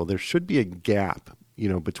chisel, there should be a gap,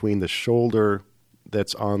 between the shoulder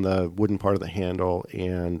that's on the wooden part of the handle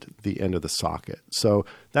and the end of the socket. So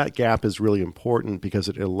that gap is really important because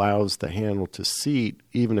it allows the handle to seat,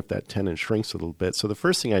 even if that tenon shrinks a little bit. So the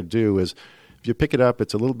first thing I do is, if you pick it up,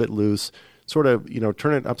 it's a little bit loose, sort of,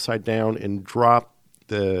 turn it upside down and drop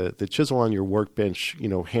the chisel on your workbench,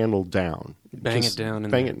 handle down. Bang it down.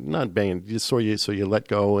 Not bang it, just so you let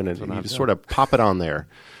go and you just sort of pop it on there.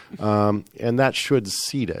 And that should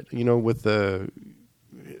seat it.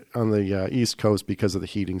 On the East Coast, because of the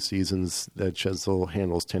heating seasons, the chisel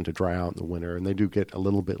handles tend to dry out in the winter, and they do get a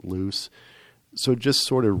little bit loose. So just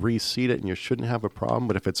sort of reseat it, and you shouldn't have a problem.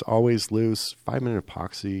 But if it's always loose, 5-minute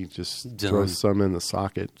epoxy, just throw some in the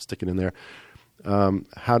socket, stick it in there.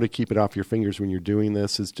 How to keep it off your fingers when you're doing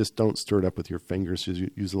this is just don't stir it up with your fingers. Just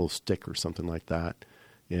use a little stick or something like that,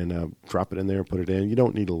 and drop it in there and put it in. You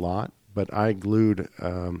don't need a lot, but I glued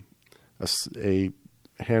a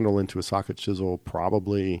handle into a socket chisel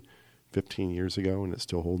probably 15 years ago, and it's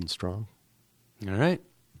still holding strong. All right.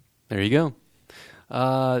 There you go.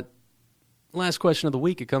 Last question of the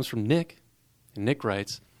week. It comes from Nick. And Nick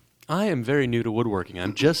writes, I am very new to woodworking.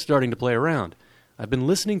 I'm just starting to play around. I've been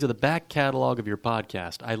listening to the back catalog of your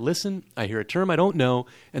podcast. I listen, I hear a term I don't know,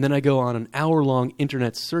 and then I go on an hour-long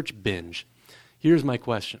internet search binge. Here's my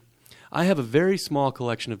question. I have a very small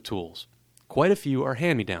collection of tools. Quite a few are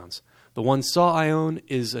hand-me-downs. The one saw I own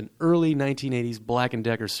is an early 1980s Black &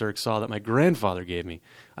 Decker Cirque saw that my grandfather gave me.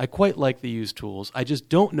 I quite like the used tools. I just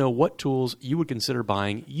don't know what tools you would consider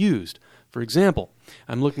buying used. For example,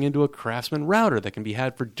 I'm looking into a Craftsman router that can be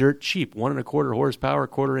had for dirt cheap, 1 1/4 horsepower,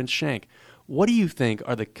 1/4-inch shank. What do you think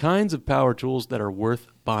are the kinds of power tools that are worth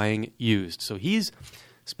buying used? So he's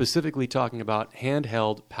specifically talking about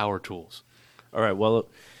handheld power tools. All right. Well,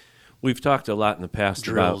 we've talked a lot in the past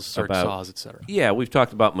Drills, circ about saws, etc. Yeah, we've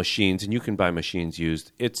talked about machines, and you can buy machines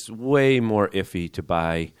used. It's way more iffy to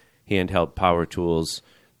buy handheld power tools.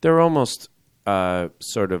 They're almost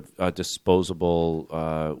sort of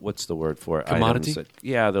disposable. What's the word for it? Commodity? Items.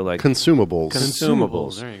 Yeah, they're like Consumables.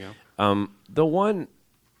 Consumables. There you go. The one,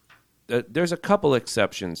 there's a couple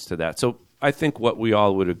exceptions to that. So I think what we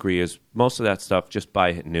all would agree is most of that stuff, just buy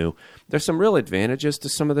it new. There's some real advantages to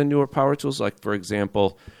some of the newer power tools. Like, for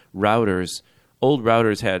example, routers. Old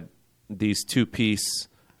routers had these two-piece.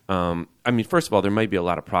 First of all, there might be a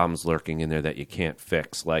lot of problems lurking in there that you can't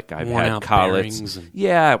fix. Like I've Worn had out collets.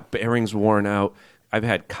 bearings Bearings worn out. I've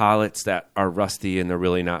had collets that are rusty and they're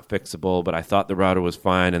really not fixable, but I thought the router was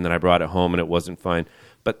fine, and then I brought it home and it wasn't fine.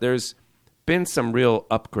 But there's been some real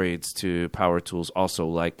upgrades to power tools also,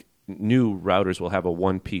 like new routers will have a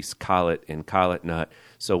one-piece collet and collet nut,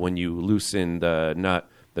 so when you loosen the nut,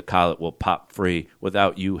 the collet will pop free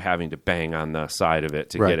without you having to bang on the side of it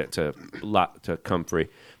to get it to come free.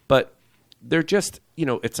 But they're just,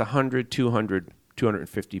 it's $100, $200,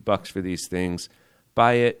 $250 for these things.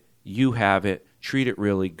 Buy it, you have it, treat it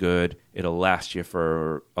really good. It'll last you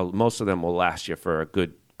for, most of them will last you for a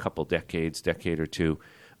good couple decade or two.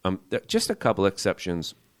 Just a couple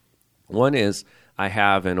exceptions. One is I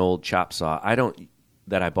have an old chop saw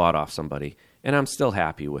that I bought off somebody, and I'm still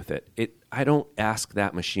happy with it. I don't ask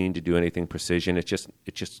that machine to do anything precision. It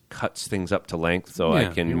just cuts things up to length so I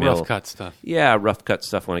can mill. Rough cut stuff. Yeah, rough cut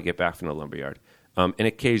stuff when I get back from the lumberyard. And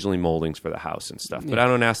occasionally moldings for the house and stuff. But I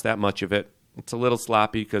don't ask that much of it. It's a little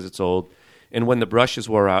sloppy because it's old. And when the brushes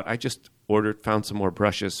wore out, I just found some more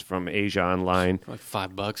brushes from Asia online. Like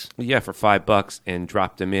 $5. Yeah, for $5, and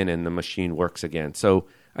dropped them in, and the machine works again. So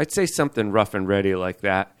I'd say something rough and ready like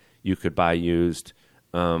that you could buy used.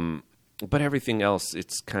 But everything else,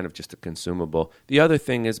 it's kind of just a consumable. The other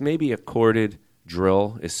thing is maybe a corded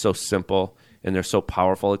drill is so simple and they're so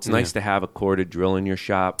powerful. It's nice to have a corded drill in your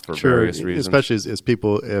shop for various reasons. Especially as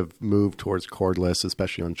people have moved towards cordless,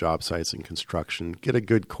 especially on job sites and construction. Get a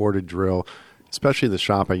good corded drill. Especially the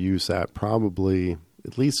shop, I use that probably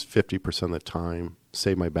at least 50% of the time.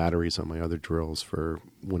 Save my batteries on my other drills for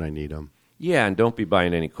when I need them. Yeah, and don't be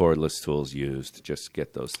buying any cordless tools used. Just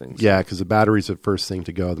get those things. Yeah, because the batteries are the first thing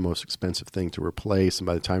to go, the most expensive thing to replace. And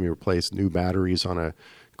by the time you replace new batteries on a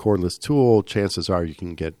cordless tool, chances are you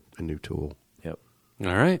can get a new tool. Yep.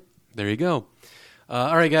 All right. There you go.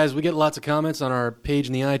 All right, guys, we get lots of comments on our page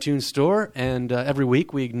in the iTunes store, and every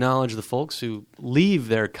week we acknowledge the folks who leave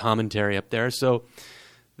their commentary up there. So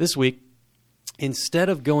this week, instead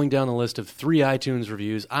of going down the list of 3 iTunes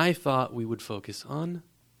reviews, I thought we would focus on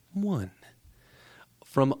one.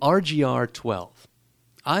 From RGR12,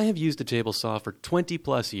 I have used a table saw for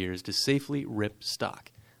 20-plus years to safely rip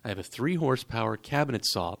stock. I have a 3-horsepower cabinet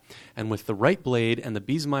saw, and with the right blade and the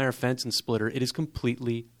Biesmeyer fence and splitter, it is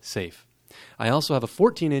completely safe. I also have a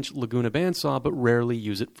 14-inch Laguna bandsaw, but rarely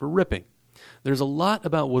use it for ripping. There's a lot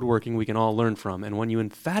about woodworking we can all learn from, and when you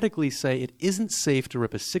emphatically say it isn't safe to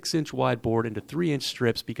rip a 6-inch wide board into 3-inch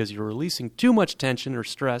strips because you're releasing too much tension or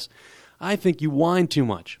stress, I think you whine too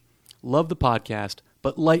much. Love the podcast,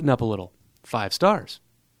 but lighten up a little. 5 stars.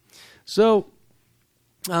 So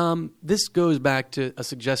this goes back to a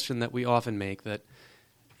suggestion that we often make that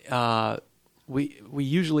we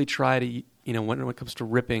usually try to, when it comes to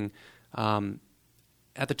ripping,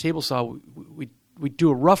 at the table saw, we do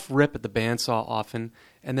a rough rip at the bandsaw often,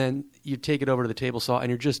 and then you take it over to the table saw and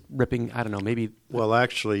you're just ripping, I don't know, maybe... Well,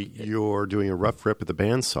 actually, you're doing a rough rip at the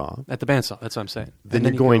bandsaw. At the bandsaw, that's what I'm saying. Then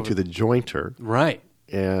you're going to the jointer. Right.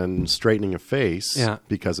 And straightening a face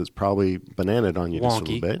because it's probably bananaed on you just a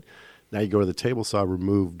little bit. Now you go to the table saw,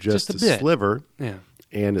 remove just a sliver,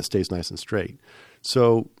 and it stays nice and straight.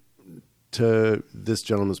 So to this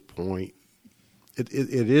gentleman's point, it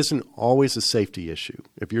isn't always a safety issue.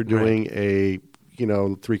 If you're doing a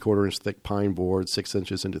 3/4 inch thick pine board, 6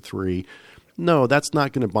 inches into 3, no, that's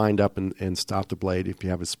not going to bind up and stop the blade if you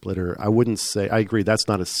have a splitter. I wouldn't say, I agree, that's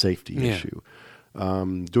not a safety issue.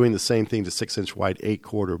 Doing the same thing to 6-inch wide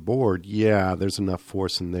 8/4 board, there's enough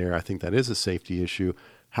force in there. I think that is a safety issue.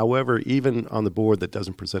 However, even on the board that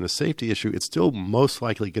doesn't present a safety issue, it's still most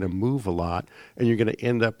likely going to move a lot, and you're going to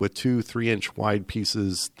end up with 2-3-inch wide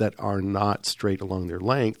pieces that are not straight along their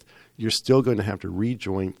length. You're still going to have to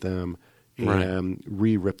rejoint them and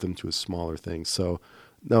re-rip them to a smaller thing. So,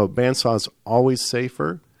 no, bandsaw is always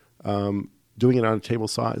safer. Doing it on a table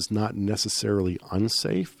saw is not necessarily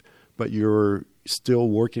unsafe, but you're still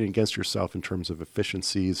working against yourself in terms of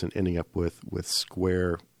efficiencies and ending up with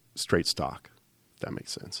square, straight stock. that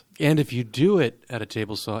makes sense. And if you do it at a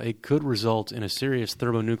table saw, it could result in a serious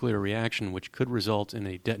thermonuclear reaction, which could result in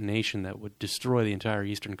a detonation that would destroy the entire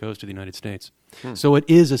eastern coast of the United States. So it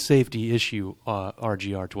is a safety issue,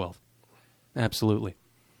 RGR-12. Absolutely.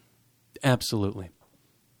 Absolutely.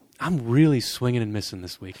 I'm really swinging and missing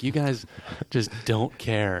this week. You guys just don't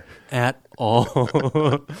care at all.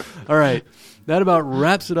 All right. That about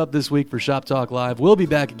wraps it up this week for Shop Talk Live. We'll be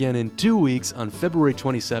back again in 2 weeks on February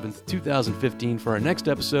 27th, 2015 for our next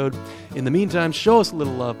episode. In the meantime, show us a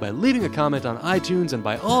little love by leaving a comment on iTunes, and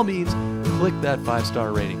by all means, click that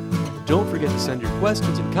 5-star rating. Don't forget to send your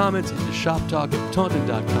questions and comments into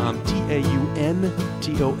shoptalk@taunton.com, TAUNTON.com.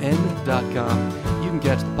 You can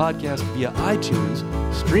catch the podcast via iTunes,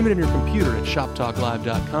 stream it in your computer at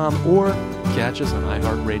shoptalklive.com, or catch us on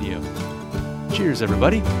iHeartRadio. Cheers,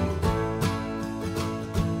 everybody.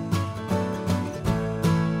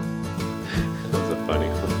 That was a funny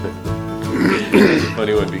one. It's a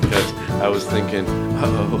funny one because I was thinking,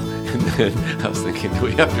 and then I was thinking, do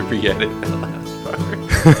we have to re-edit that last part?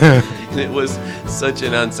 And it was such a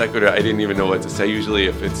non sequitur, I didn't even know what to say. Usually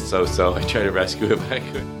if it's so-so, I try to rescue it back.